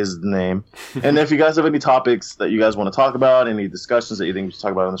Cray is the name. And if you guys have any topics that you guys want to talk about, any discussions that you think we should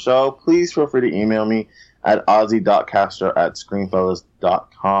talk about on the show, please feel free to email me at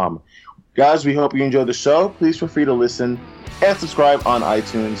ozzy.caster@screenfellas.com. Guys, we hope you enjoyed the show. Please feel free to listen and subscribe on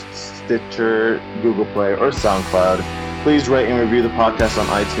iTunes, Stitcher, Google Play, or SoundCloud. Please rate and review the podcast on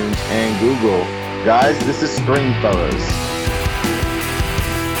iTunes and Google. Guys, this is Screenfellas.